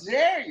 How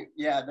dare you?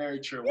 Yeah, very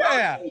true.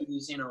 Yeah. Well, the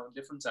 80s,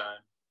 different time.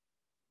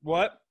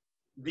 What?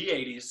 The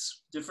 80s,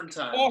 different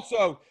time.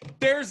 Also,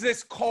 there's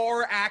this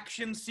car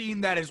action scene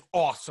that is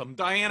awesome.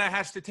 Diana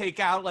has to take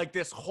out like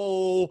this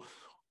whole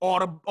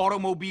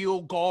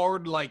automobile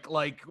guard, like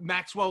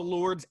Maxwell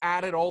Lord's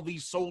added all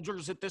these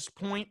soldiers at this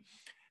point,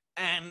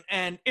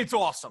 and it's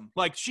awesome.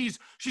 Like she's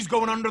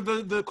going under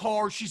the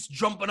car, she's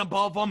jumping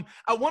above them.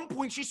 At one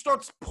point, she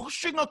starts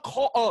pushing a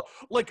car,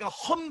 like a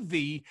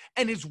Humvee,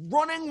 and is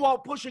running while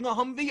pushing a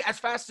Humvee as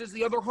fast as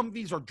the other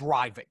Humvees are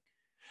driving.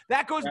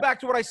 That goes back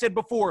to what I said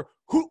before.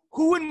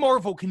 Who in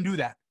Marvel can do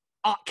that?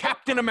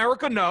 Captain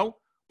America, no.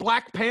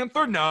 Black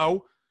Panther,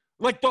 no.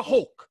 Like the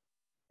Hulk.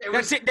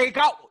 That's it. They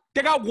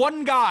got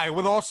one guy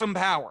with awesome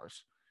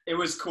powers. It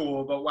was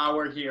cool, but while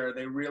we're here,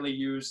 they really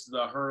used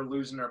her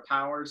losing her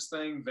powers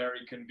thing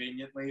very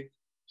conveniently.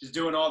 She's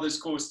doing all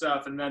this cool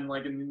stuff, and then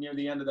like near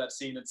the end of that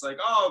scene, it's like,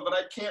 oh, but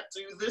I can't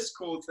do this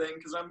cool thing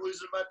because I'm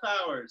losing my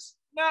powers.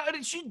 No,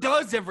 she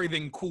does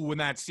everything cool in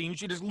that scene.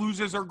 She just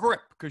loses her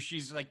grip because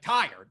she's like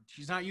tired.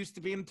 She's not used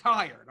to being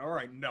tired. All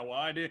right, Noah.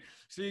 I did.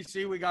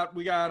 See, we got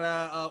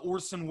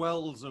Orson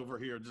Welles over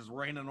here just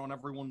raining on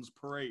everyone's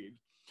parade.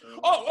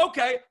 Oh,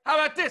 okay. How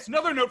about this?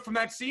 Another note from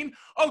that scene.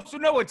 Oh, so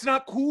no, it's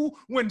not cool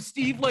when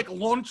Steve like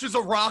launches a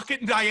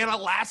rocket and Diana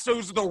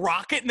lassos the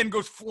rocket and then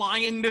goes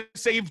flying to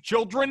save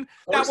children.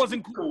 That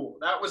wasn't cool.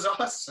 That was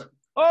awesome.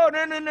 Oh,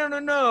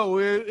 no.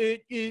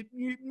 It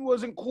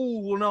wasn't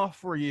cool enough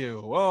for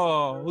you.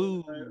 Oh,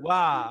 ooh,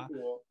 wow.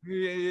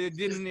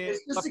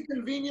 It's just a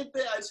convenient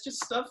thing. It's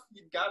just stuff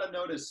you gotta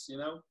notice,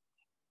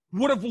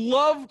 Would have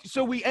loved,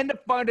 so we end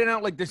up finding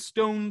out like the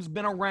stone's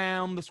been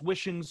around, this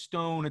wishing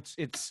stone.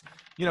 It's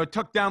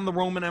took down the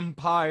Roman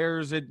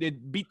empires.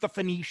 It beat the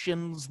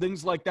Phoenicians,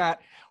 things like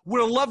that.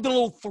 Would have loved a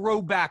little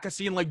throwback of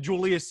seeing like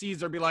Julius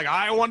Caesar be like,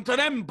 I want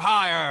an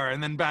empire,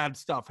 and then bad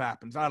stuff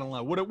happens. I don't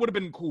know. Would have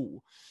been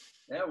cool.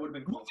 Yeah, it would have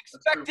been cool. I was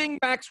expecting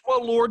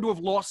Maxwell Lord to have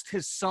lost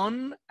his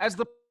son as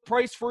the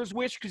price for his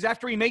wish, because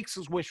after he makes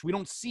his wish, we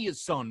don't see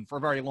his son for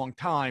a very long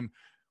time.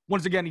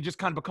 Once again, he just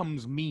kind of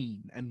becomes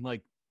mean and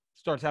like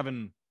starts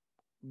having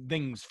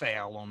things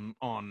fail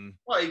on.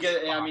 Well,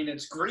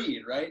 it's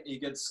greed, right? He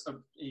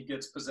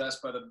gets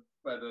possessed by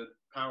the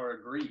power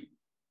of greed.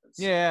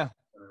 Yeah.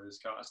 His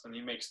cost, and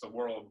he makes the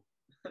world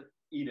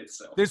eat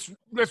itself.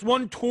 This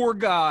one tour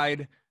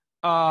guide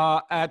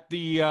at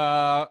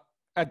the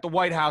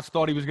White House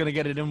thought he was going to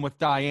get it in with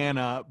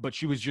Diana, but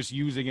she was just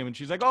using him, and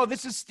she's like, "Oh,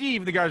 this is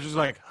Steve." The guy's just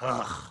like,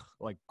 "Ugh,"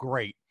 like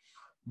great,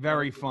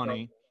 very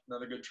funny.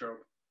 Another good trope.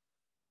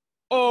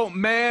 Oh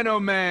man!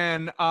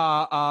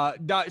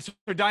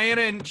 So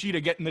Diana and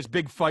Cheetah get in this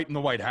big fight in the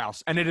White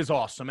House, and it is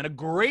awesome and a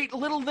great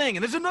little thing.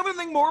 And there's another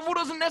thing Marvel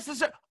doesn't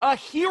necessarily. A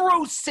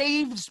hero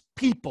saves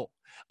people.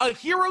 A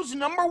hero's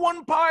number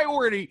one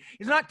priority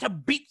is not to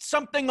beat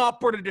something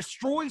up or to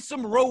destroy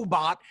some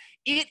robot.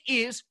 It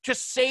is to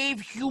save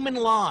human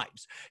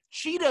lives.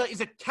 Cheetah is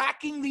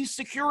attacking these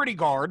security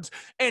guards,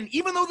 and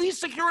even though these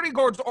security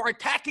guards are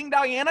attacking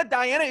Diana,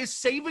 Diana is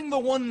saving the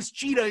ones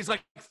Cheetah is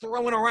like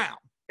throwing around.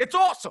 It's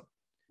awesome.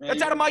 Man,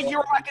 that's out of My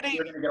Hero Academia.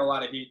 You're going to get a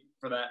lot of heat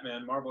for that,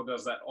 man. Marvel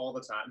does that all the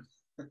time.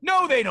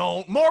 No, they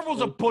don't. Marvel's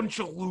a bunch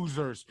of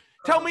losers.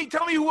 Tell me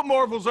who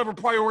Marvel's ever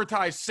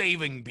prioritized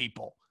saving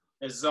people.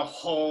 There's a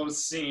whole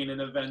scene in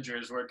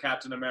Avengers where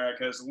Captain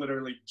America is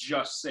literally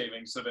just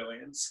saving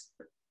civilians.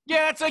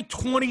 Yeah, it's like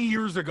 20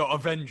 years ago,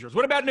 Avengers.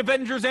 What about an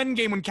Avengers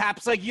Endgame when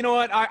Cap's like, you know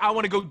what? I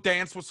want to go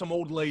dance with some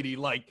old lady.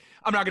 Like,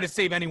 I'm not going to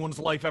save anyone's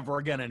life ever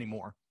again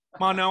anymore.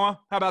 Come on, Noah.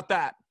 How about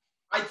that?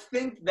 I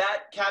think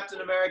that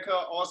Captain America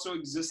also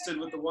existed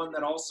with the one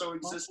that also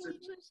existed.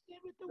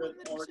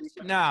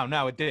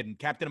 No, it didn't.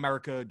 Captain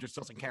America just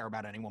doesn't care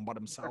about anyone but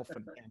himself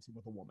and dancing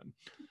with a woman.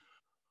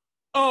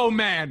 Oh,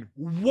 man.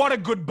 What a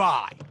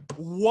goodbye.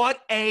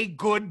 What a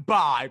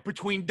goodbye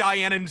between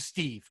Diana and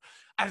Steve.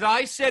 As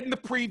I said in the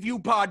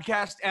preview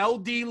podcast,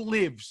 LD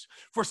lives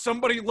for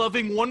somebody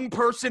loving one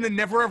person and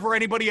never ever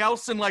anybody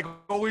else and like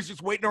always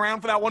just waiting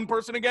around for that one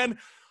person again.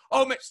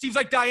 Oh, man, Steve's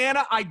like,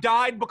 Diana, I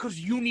died because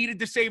you needed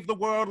to save the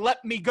world.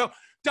 Let me go.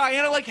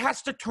 Diana like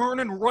has to turn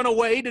and run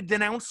away to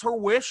denounce her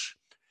wish.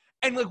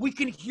 And like we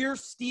can hear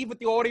Steve with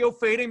the audio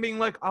fading being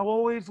like, I'll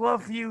always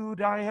love you,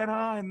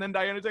 Diana. And then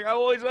Diana's like, I'll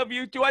always love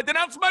you too. I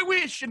denounce my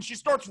wish. And she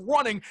starts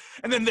running.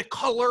 And then the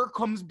color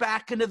comes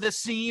back into the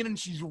scene and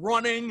she's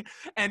running.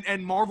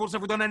 And Marvel's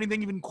never done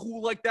anything even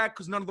cool like that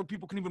because none of the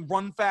people can even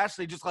run fast.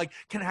 They just like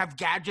can have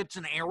gadgets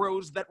and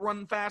arrows that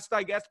run fast,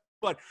 I guess.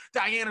 But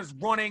Diana's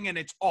running and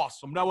it's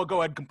awesome. Noah,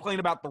 go ahead, complain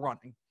about the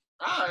running.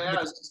 Yeah,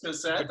 I was just going to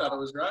say, I thought it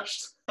was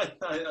rushed. I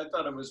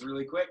thought it was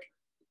really quick.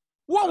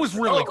 What was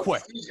really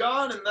quick? He's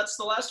gone, and that's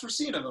the last we're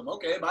seeing of him.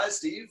 Okay, bye,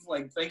 Steve.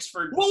 Like, thanks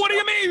for... Well, what do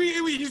you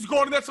mean he's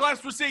gone and that's the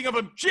last we're seeing of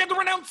him? She had to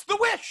renounce the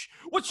wish.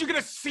 What, you going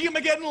to see him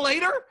again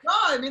later? No,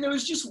 I mean, it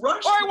was just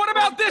rushed. All right, what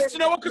about this,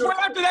 Noah? Because right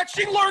after that,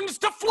 she learns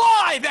to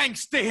fly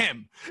thanks to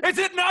him. Is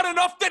it not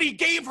enough that he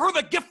gave her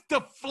the gift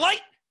of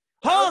flight?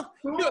 Huh?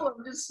 Cool.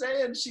 I'm just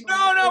saying.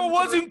 No, it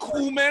wasn't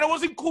cool, man. It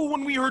wasn't cool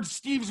when we heard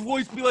Steve's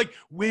voice be like,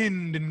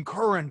 wind and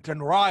current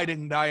and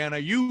riding, Diana.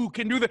 You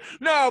can do that.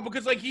 No,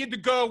 because like he had to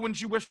go when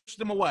she wished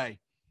him away.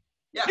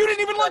 Yeah. You didn't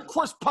even like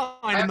Chris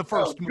Pine in the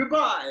first movie.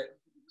 Goodbye.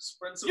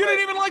 You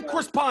didn't even like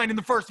Chris Pine in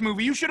the first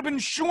movie. You should have been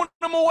shooing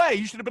him away.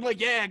 You should have been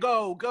like, yeah,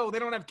 go. They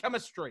don't have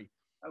chemistry.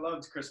 I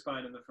loved Chris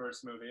Pine in the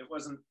first movie. It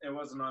wasn't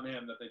on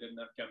him that they didn't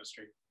have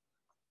chemistry.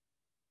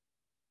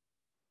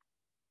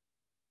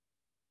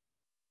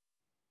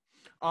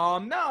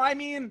 No, I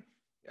mean,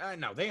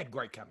 no, they had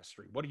great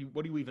chemistry. What are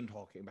you even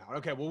talking about?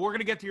 Okay, well, we're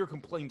gonna get to your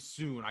complaints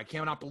soon. I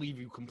cannot believe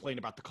you complained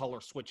about the color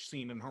switch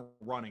scene and her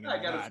running. And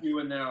I got a few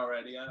in there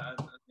already.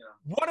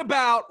 What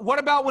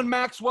about when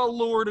Maxwell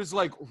Lord is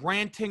like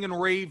ranting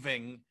and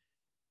raving,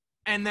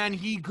 and then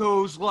he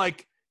goes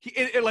like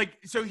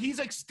so he's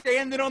like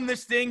standing on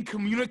this thing,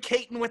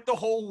 communicating with the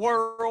whole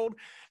world,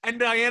 and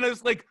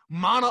Diana's like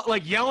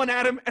yelling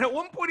at him, and at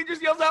one point he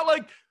just yells out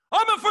like,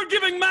 I'm a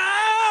forgiving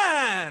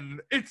man.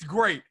 It's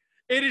great.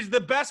 It is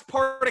the best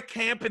part of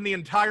camp in the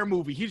entire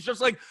movie. He's just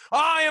like,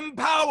 I am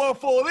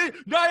powerful.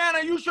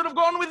 Diana, you should have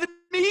gone with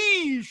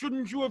me.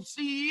 Shouldn't you have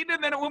seen?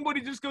 And then at one point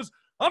he just goes,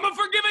 I'm a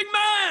forgiving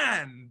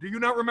man. Do you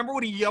not remember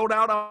when he yelled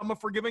out, I'm a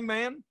forgiving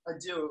man? I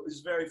do. It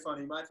was very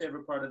funny. My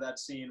favorite part of that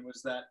scene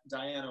was that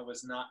Diana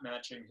was not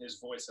matching his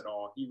voice at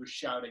all. He was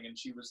shouting and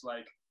she was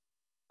like,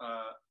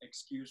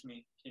 excuse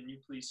me, can you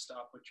please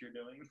stop what you're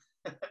doing?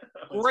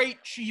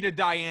 Great Cheetah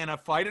Diana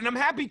fight, and I'm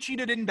happy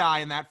Cheetah didn't die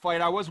in that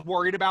fight. I was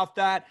worried about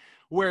that,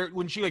 where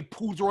when she like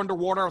pulls her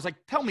underwater, I was like,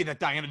 tell me that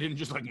Diana didn't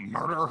just like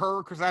murder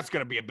her, because that's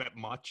gonna be a bit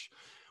much.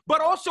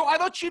 But also, I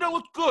thought Cheetah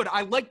looked good.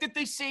 I like that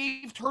they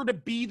saved her to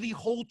be the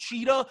whole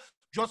Cheetah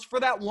just for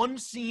that one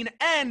scene,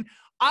 and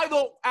I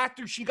thought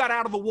after she got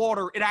out of the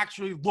water, it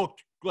actually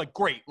looked like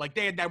great. Like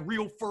they had that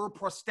real fur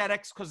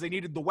prosthetics because they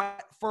needed the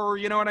wet fur,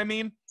 you know what I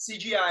mean?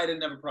 CGI I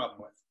didn't have a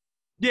problem with.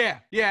 Yeah,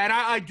 and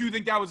I do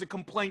think that was a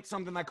complaint,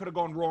 something that could have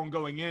gone wrong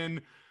going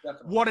in.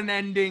 Definitely. What an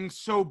ending,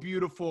 so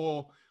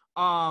beautiful.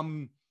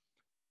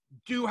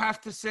 Do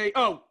have to say,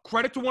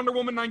 credit to Wonder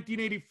Woman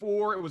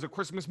 1984. It was a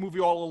Christmas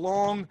movie all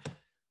along.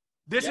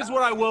 This is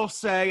what I will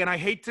say, and I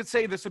hate to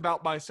say this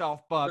about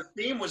myself, but...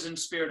 The theme was in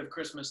spirit of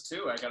Christmas,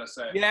 too, I gotta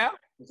say. Yeah,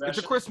 it's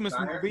a Christmas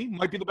movie.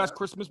 Might be the best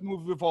Christmas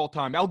movie of all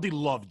time. LD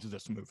loved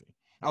this movie.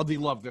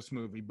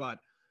 But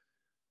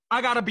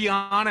I gotta be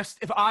honest,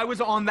 if I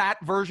was on that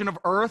version of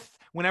Earth,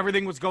 when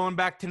everything was going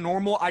back to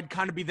normal, I'd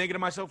kind of be thinking to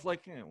myself,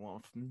 like,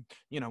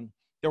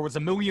 there was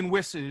 1 million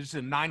wishes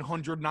and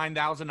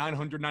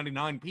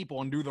 909,999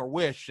 people undo their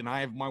wish, and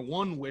I have my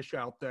one wish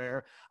out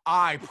there.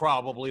 I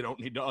probably don't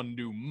need to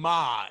undo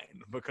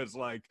mine because,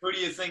 like, who do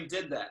you think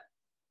did that?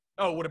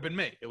 Oh, it would have been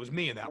me. It was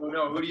me in that one.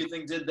 No, who do you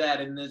think did that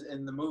in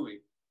the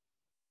movie?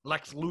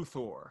 Lex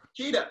Luthor.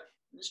 Cheetah.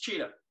 It's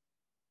Cheetah.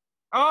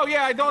 Oh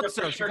yeah, I thought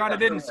so. She kind of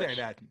didn't say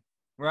that,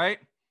 right?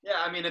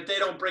 Yeah, I mean, if they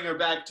don't bring her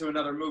back to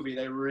another movie,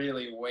 they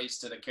really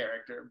wasted a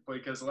character.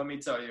 Because let me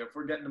tell you, if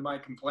we're getting to my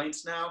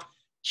complaints now,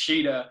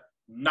 Cheetah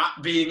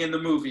not being in the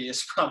movie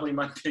is probably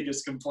my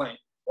biggest complaint.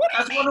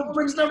 That's Wonder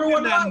Woman's number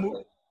one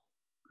rival.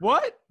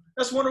 What?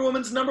 That's Wonder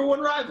Woman's number one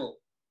rival.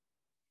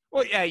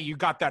 Well, yeah, you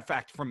got that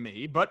fact from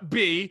me. But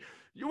B,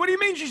 what do you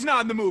mean she's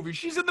not in the movie?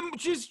 She's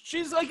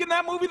like in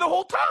that movie the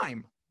whole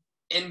time.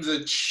 In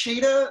the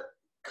Cheetah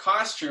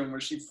costume where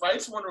she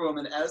fights Wonder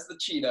Woman as the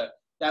Cheetah,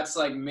 that's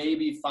like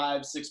maybe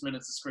 5-6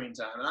 minutes of screen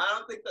time. And I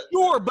don't think that...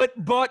 Sure,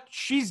 but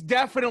she's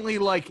definitely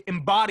like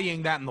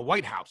embodying that in the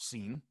White House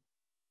scene.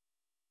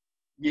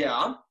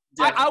 Yeah.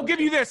 I'll give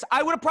you this.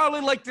 I would have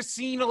probably liked the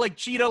scene of like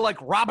Cheetah like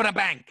robbing a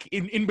bank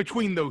in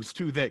between those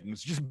two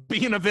things, just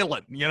being a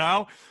villain, you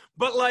know?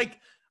 But like,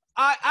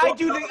 I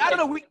do think, I don't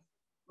know.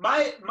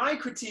 My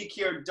critique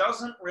here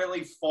doesn't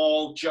really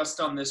fall just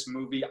on this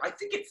movie. I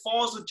think it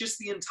falls with just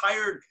the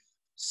entire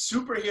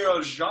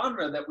superhero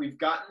genre that we've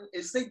gotten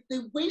is they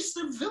waste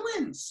their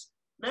villains.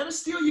 Man of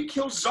Steel, you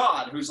kill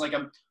Zod, who's like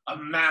a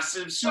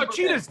massive super. Oh,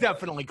 Cheetah's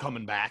definitely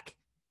coming back.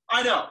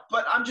 I know,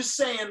 but I'm just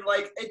saying,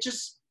 like,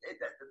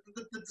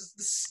 the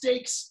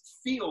stakes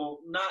feel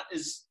not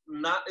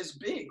as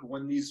big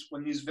when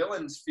these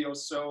villains feel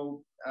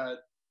so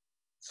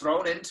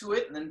thrown into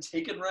it and then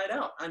taken right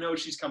out. I know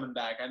she's coming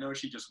back. I know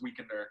she just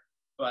weakened her,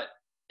 but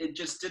it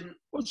just didn't.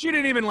 Well, she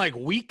didn't even like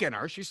weaken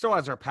her. She still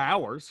has her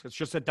powers. It's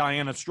just that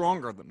Diana's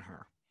stronger than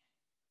her.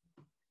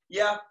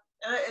 Yeah,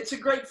 it's a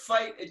great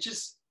fight. It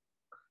just,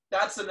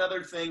 that's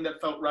another thing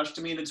that felt rushed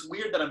to me. And it's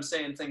weird that I'm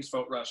saying things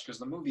felt rushed because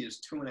the movie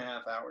is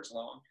 2.5 hours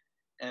long.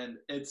 And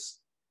it's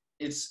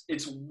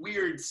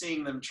weird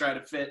seeing them try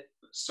to fit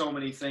so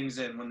many things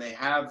in when they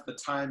have the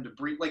time to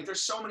breathe. Like,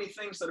 there's so many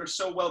things that are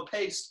so well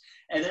paced,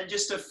 and then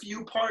just a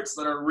few parts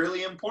that are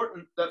really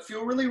important that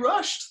feel really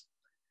rushed.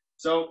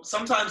 So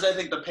sometimes I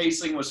think the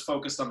pacing was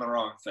focused on the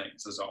wrong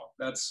things is all.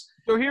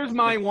 So here's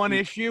my one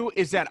issue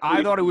is that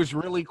I thought it was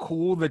really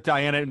cool that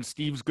Diana and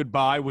Steve's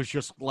goodbye was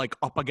just like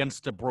up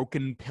against a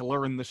broken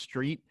pillar in the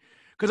street.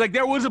 Cause like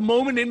there was a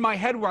moment in my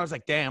head where I was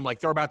like, damn, like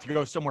they're about to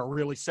go somewhere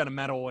really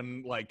sentimental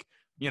and like,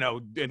 you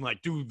know, and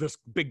like do this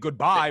big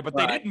goodbye, but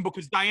they didn't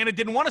because Diana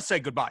didn't want to say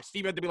goodbye.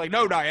 Steve had to be like,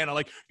 no, Diana,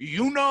 like,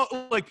 you know,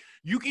 like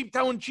you keep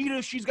telling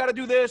Cheetah she's got to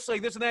do this,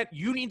 like this and that.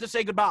 You need to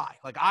say goodbye.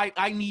 Like,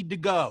 I need to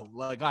go.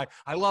 Like,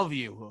 I love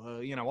you,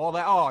 you know, all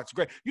that. Oh, it's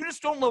great. You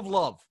just don't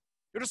love.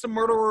 You're just a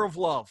murderer of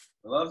love.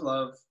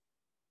 Love.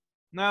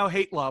 No,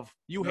 hate love.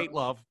 You hate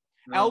love.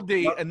 No. LD,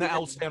 Love and the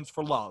L stands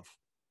for love.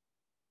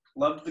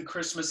 Loved the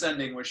Christmas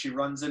ending where she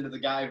runs into the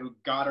guy who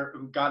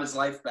got his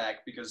life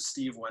back because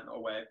Steve went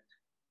away.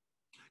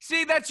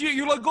 See, that's you.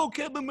 You're like, oh,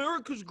 Captain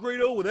America's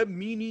great. Oh, that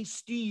meanie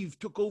Steve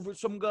took over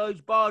some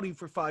guy's body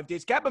for 5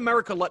 days. Captain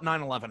America let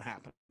 9/11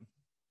 happen.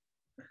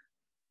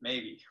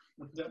 Maybe.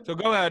 So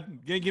go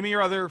ahead. Give me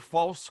your other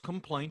false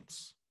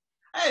complaints.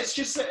 Hey,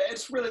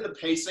 it's really the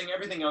pacing.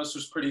 Everything else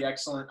was pretty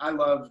excellent. I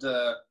loved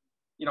the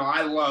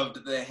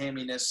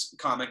hamminess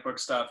comic book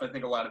stuff. I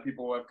think a lot of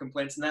people have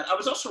complaints in that. I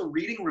was also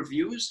reading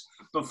reviews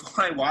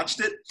before I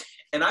watched it,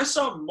 and I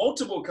saw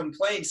multiple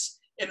complaints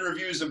in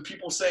reviews of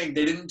people saying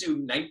they didn't do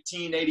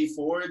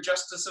 1984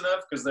 justice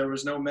enough because there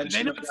was no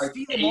mention of like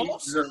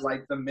AIDS or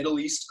like the Middle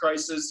East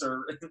crisis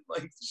or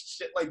like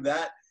shit like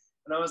that.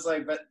 And I was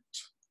like, but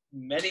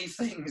many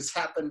things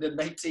happened in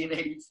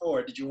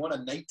 1984. Did you want a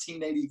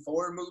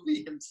 1984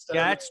 movie instead?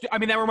 Yeah, I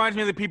mean, that reminds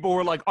me of the people who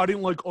were like, I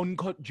didn't like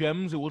Uncut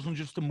Gems. It wasn't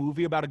just a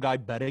movie about a guy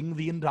betting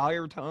the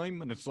entire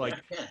time. And it's like,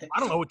 I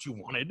don't know what you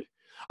wanted.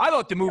 I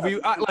thought the movie,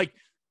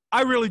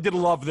 I really did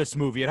love this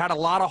movie. It had a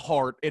lot of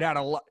heart. It had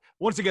a lot.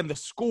 Once again, the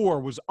score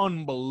was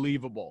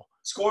unbelievable.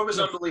 Score was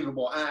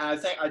unbelievable. I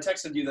think I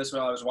texted you this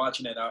while I was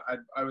watching it. I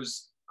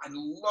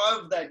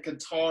love that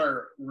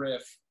guitar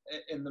riff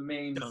in the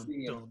main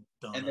theme,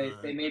 and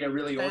they made a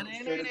really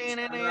orchestrated.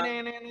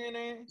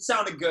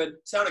 Sounded good.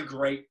 Sounded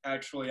great.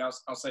 Actually, I'll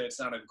say it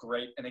sounded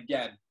great. And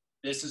again,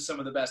 this is some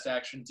of the best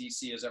action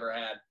DC has ever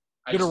had.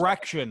 The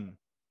direction.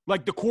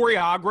 Like the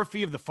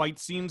choreography of the fight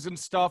scenes and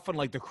stuff and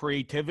like the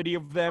creativity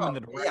of them and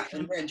the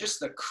direction. Yeah, and just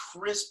the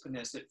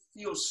crispness. It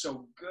feels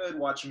so good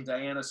watching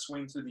Diana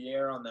swing through the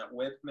air on that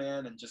whip,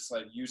 man, and just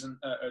like using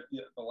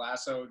the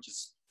lasso,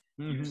 just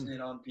using it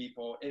on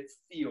people. It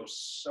feels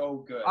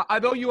so good. I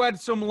thought you had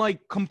some like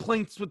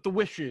complaints with the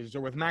wishes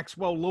or with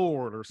Maxwell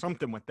Lord or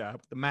something with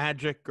that, the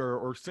magic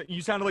or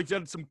you sounded like you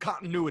had some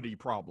continuity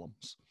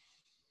problems.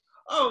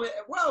 Oh,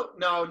 well,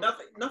 no,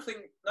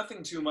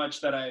 nothing too much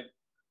that I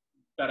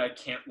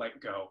can't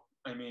let go.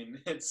 I mean,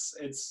 it's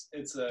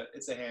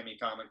a hammy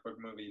comic book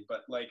movie,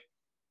 but like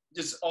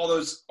just all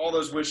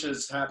those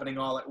wishes happening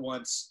all at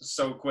once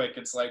so quick.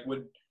 It's like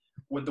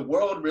would the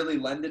world really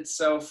lend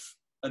itself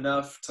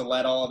enough to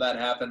let all of that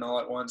happen all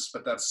at once?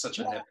 But that's such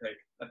a nitpick.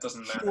 That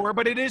doesn't matter. Sure,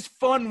 but it is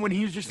fun when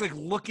he's just like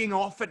looking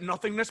off at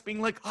nothingness, being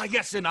like, "Ah,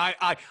 yes, and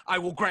I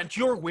will grant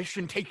your wish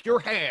and take your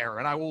hair,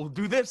 and I will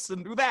do this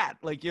and do that."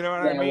 Like, you know what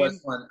I mean? It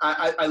was fun.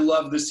 I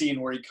love the scene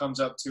where he comes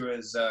up to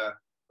his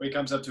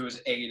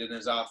aide in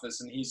his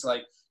office, and he's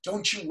like,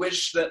 "Don't you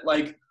wish that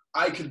like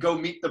I could go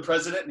meet the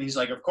president?" And he's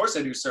like, "Of course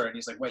I do, sir." And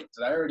he's like, "Wait,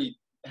 did I already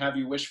have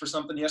you wish for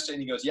something yesterday?"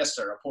 And he goes, "Yes,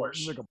 sir, a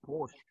Porsche." Like a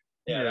Porsche.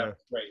 Yeah, that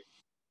was great.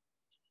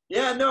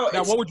 Yeah, no,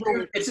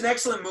 it's an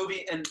excellent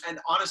movie, and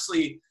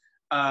honestly,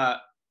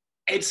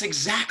 it's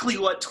exactly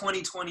what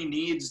 2020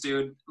 needs,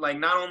 dude. Like,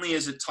 not only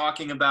is it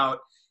talking about,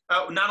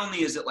 not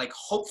only is it like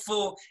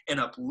hopeful and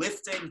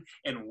uplifting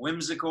and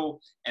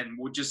whimsical and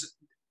will just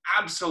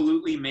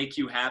absolutely make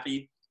you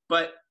happy,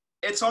 but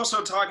it's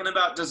also talking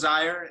about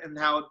desire and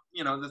how,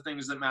 you know, the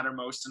things that matter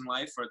most in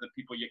life are the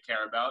people you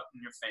care about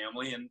and your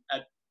family. And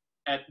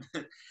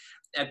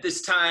at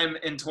this time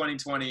in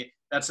 2020,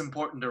 that's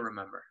important to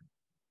remember.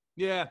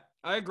 Yeah.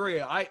 I agree.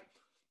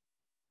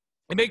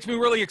 It makes me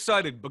really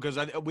excited because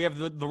we have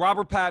the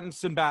Robert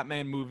Pattinson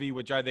Batman movie,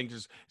 which I think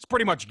is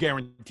pretty much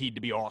guaranteed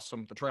to be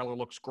awesome. The trailer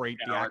looks great.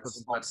 Yeah, the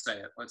actors let's say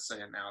it. Let's say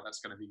it now. That's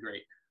going to be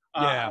great.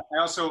 Yeah.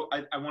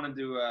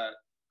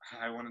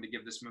 I wanted to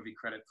give this movie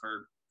credit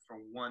for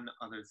one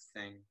other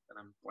thing that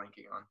I'm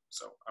blanking on.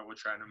 So I will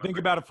try and remember. Think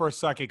about it for a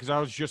second, because I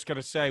was just going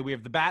to say we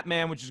have the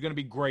Batman, which is going to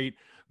be great.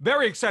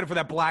 Very excited for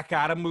that Black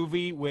Adam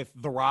movie with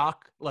The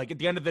Rock. Like, at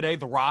the end of the day,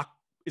 The Rock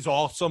is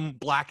awesome.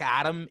 Black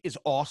Adam is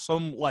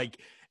awesome. Like,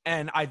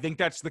 and I think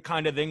that's the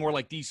kind of thing where,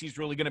 like, DC's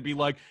really going to be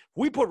like, if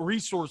we put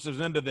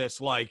resources into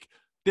this, like,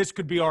 this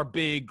could be our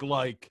big,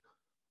 like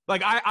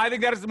I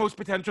think that is the most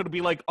potential to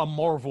be like a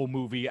Marvel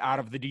movie out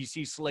of the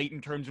DC slate in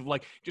terms of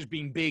like just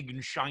being big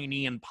and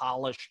shiny and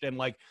polished and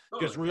like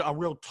just a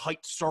real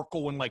tight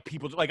circle and like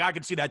people like I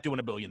could see that doing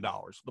 $1 billion.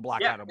 The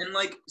Black Adam. And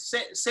like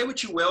say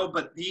what you will,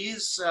 but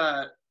these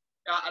I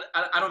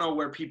don't know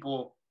where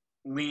people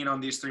lean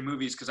on these three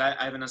movies because I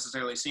haven't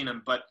necessarily seen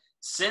them, but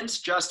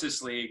since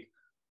Justice League,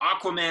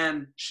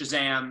 Aquaman,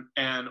 Shazam,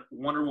 and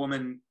Wonder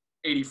Woman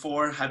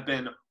 84 have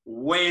been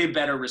way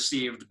better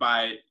received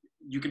by,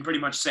 you can pretty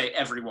much say,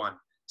 everyone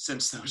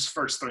since those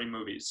first three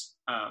movies.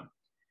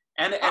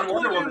 And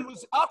Wonder Woman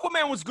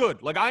Aquaman was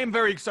good. Like, I am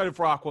very excited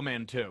for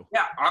Aquaman too.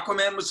 Yeah,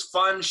 Aquaman was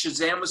fun.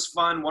 Shazam was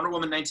fun. Wonder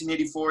Woman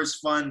 1984 is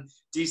fun.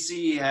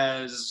 DC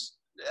has,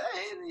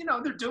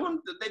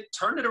 they've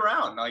turned it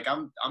around. Like,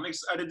 I'm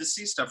excited to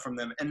see stuff from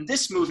them. And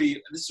this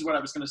movie, this is what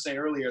I was going to say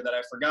earlier that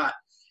I forgot.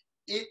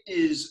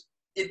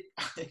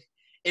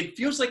 It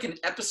feels like an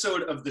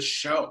episode of the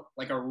show,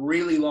 like a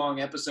really long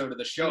episode of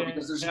the show,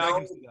 because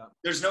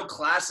there's no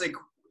classic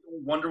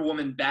Wonder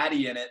Woman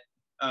baddie in it.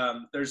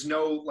 There's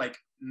no like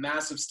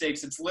massive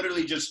stakes. It's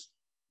literally just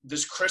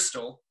this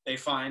crystal they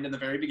find in the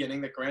very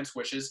beginning that grants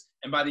wishes,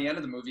 and by the end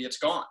of the movie, it's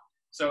gone.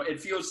 So it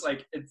feels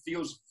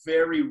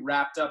very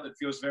wrapped up. It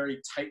feels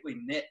very tightly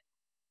knit,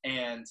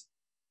 and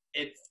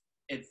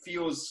it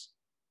feels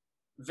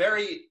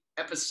very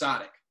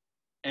episodic.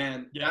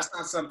 And that's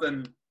not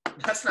something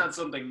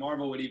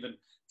Marvel would even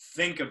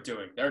think of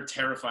doing. They're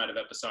terrified of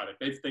episodic.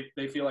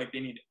 They feel like they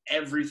need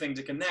everything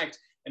to connect.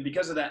 And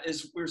because of that,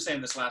 as we were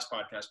saying this last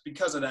podcast,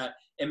 because of that,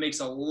 it makes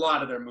a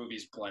lot of their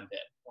movies blend in,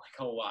 like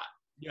a lot.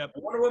 Yep.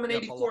 Wonder Woman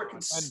 84 can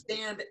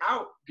stand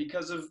out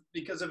because of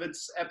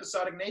its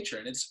episodic nature,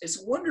 and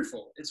it's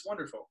wonderful. It's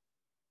wonderful.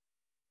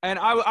 And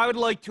I would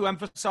like to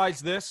emphasize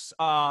this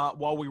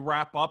while we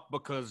wrap up,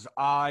 because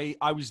I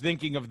was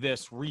thinking of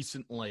this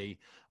recently.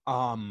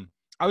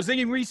 I was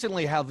thinking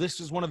recently how this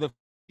is one of the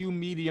few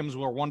mediums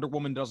where Wonder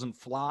Woman doesn't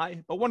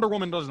fly, but Wonder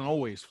Woman doesn't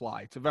always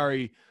fly. It's a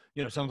very,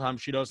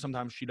 sometimes she does,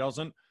 sometimes she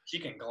doesn't. She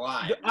can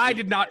glide. I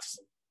did not.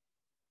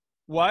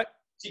 What?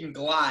 She can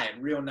glide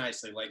real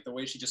nicely, like the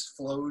way she just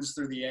flows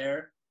through the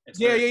air.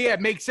 Yeah.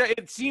 It makes sense.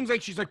 It seems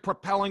like she's like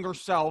propelling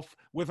herself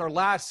with her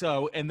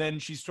lasso, and then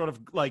she's sort of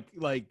like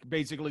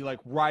basically like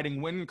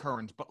riding wind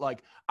currents. But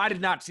like, I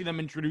did not see them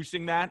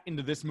introducing that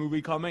into this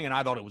movie coming, and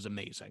I thought it was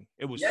amazing.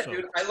 It was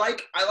dude. I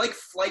like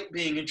flight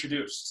being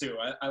introduced too.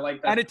 I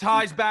like that, and it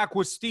ties back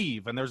with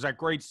Steve. And there's that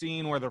great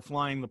scene where they're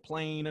flying the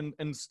plane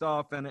and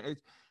stuff. And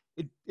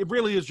it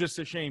really is just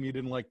a shame you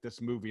didn't like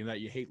this movie and that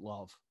you hate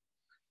love.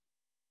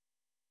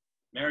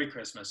 Merry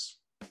Christmas.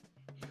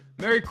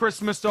 Merry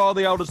Christmas to all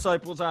the L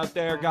disciples out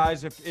there,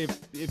 guys. If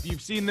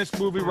you've seen this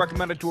movie,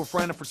 recommend it to a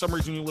friend. If for some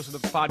reason you listen to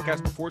the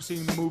podcast before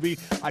seeing the movie,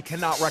 I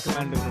cannot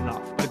recommend it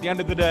enough. But at the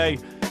end of the day,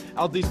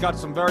 LD's got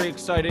some very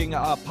exciting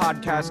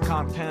podcast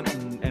content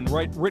and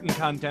written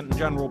content in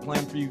general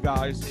planned for you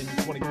guys in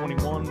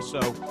 2021.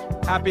 So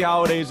happy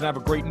holidays and have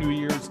a great New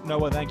Year's.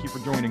 Noah, thank you for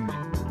joining me.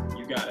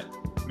 You got it.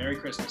 Merry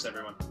Christmas,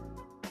 everyone.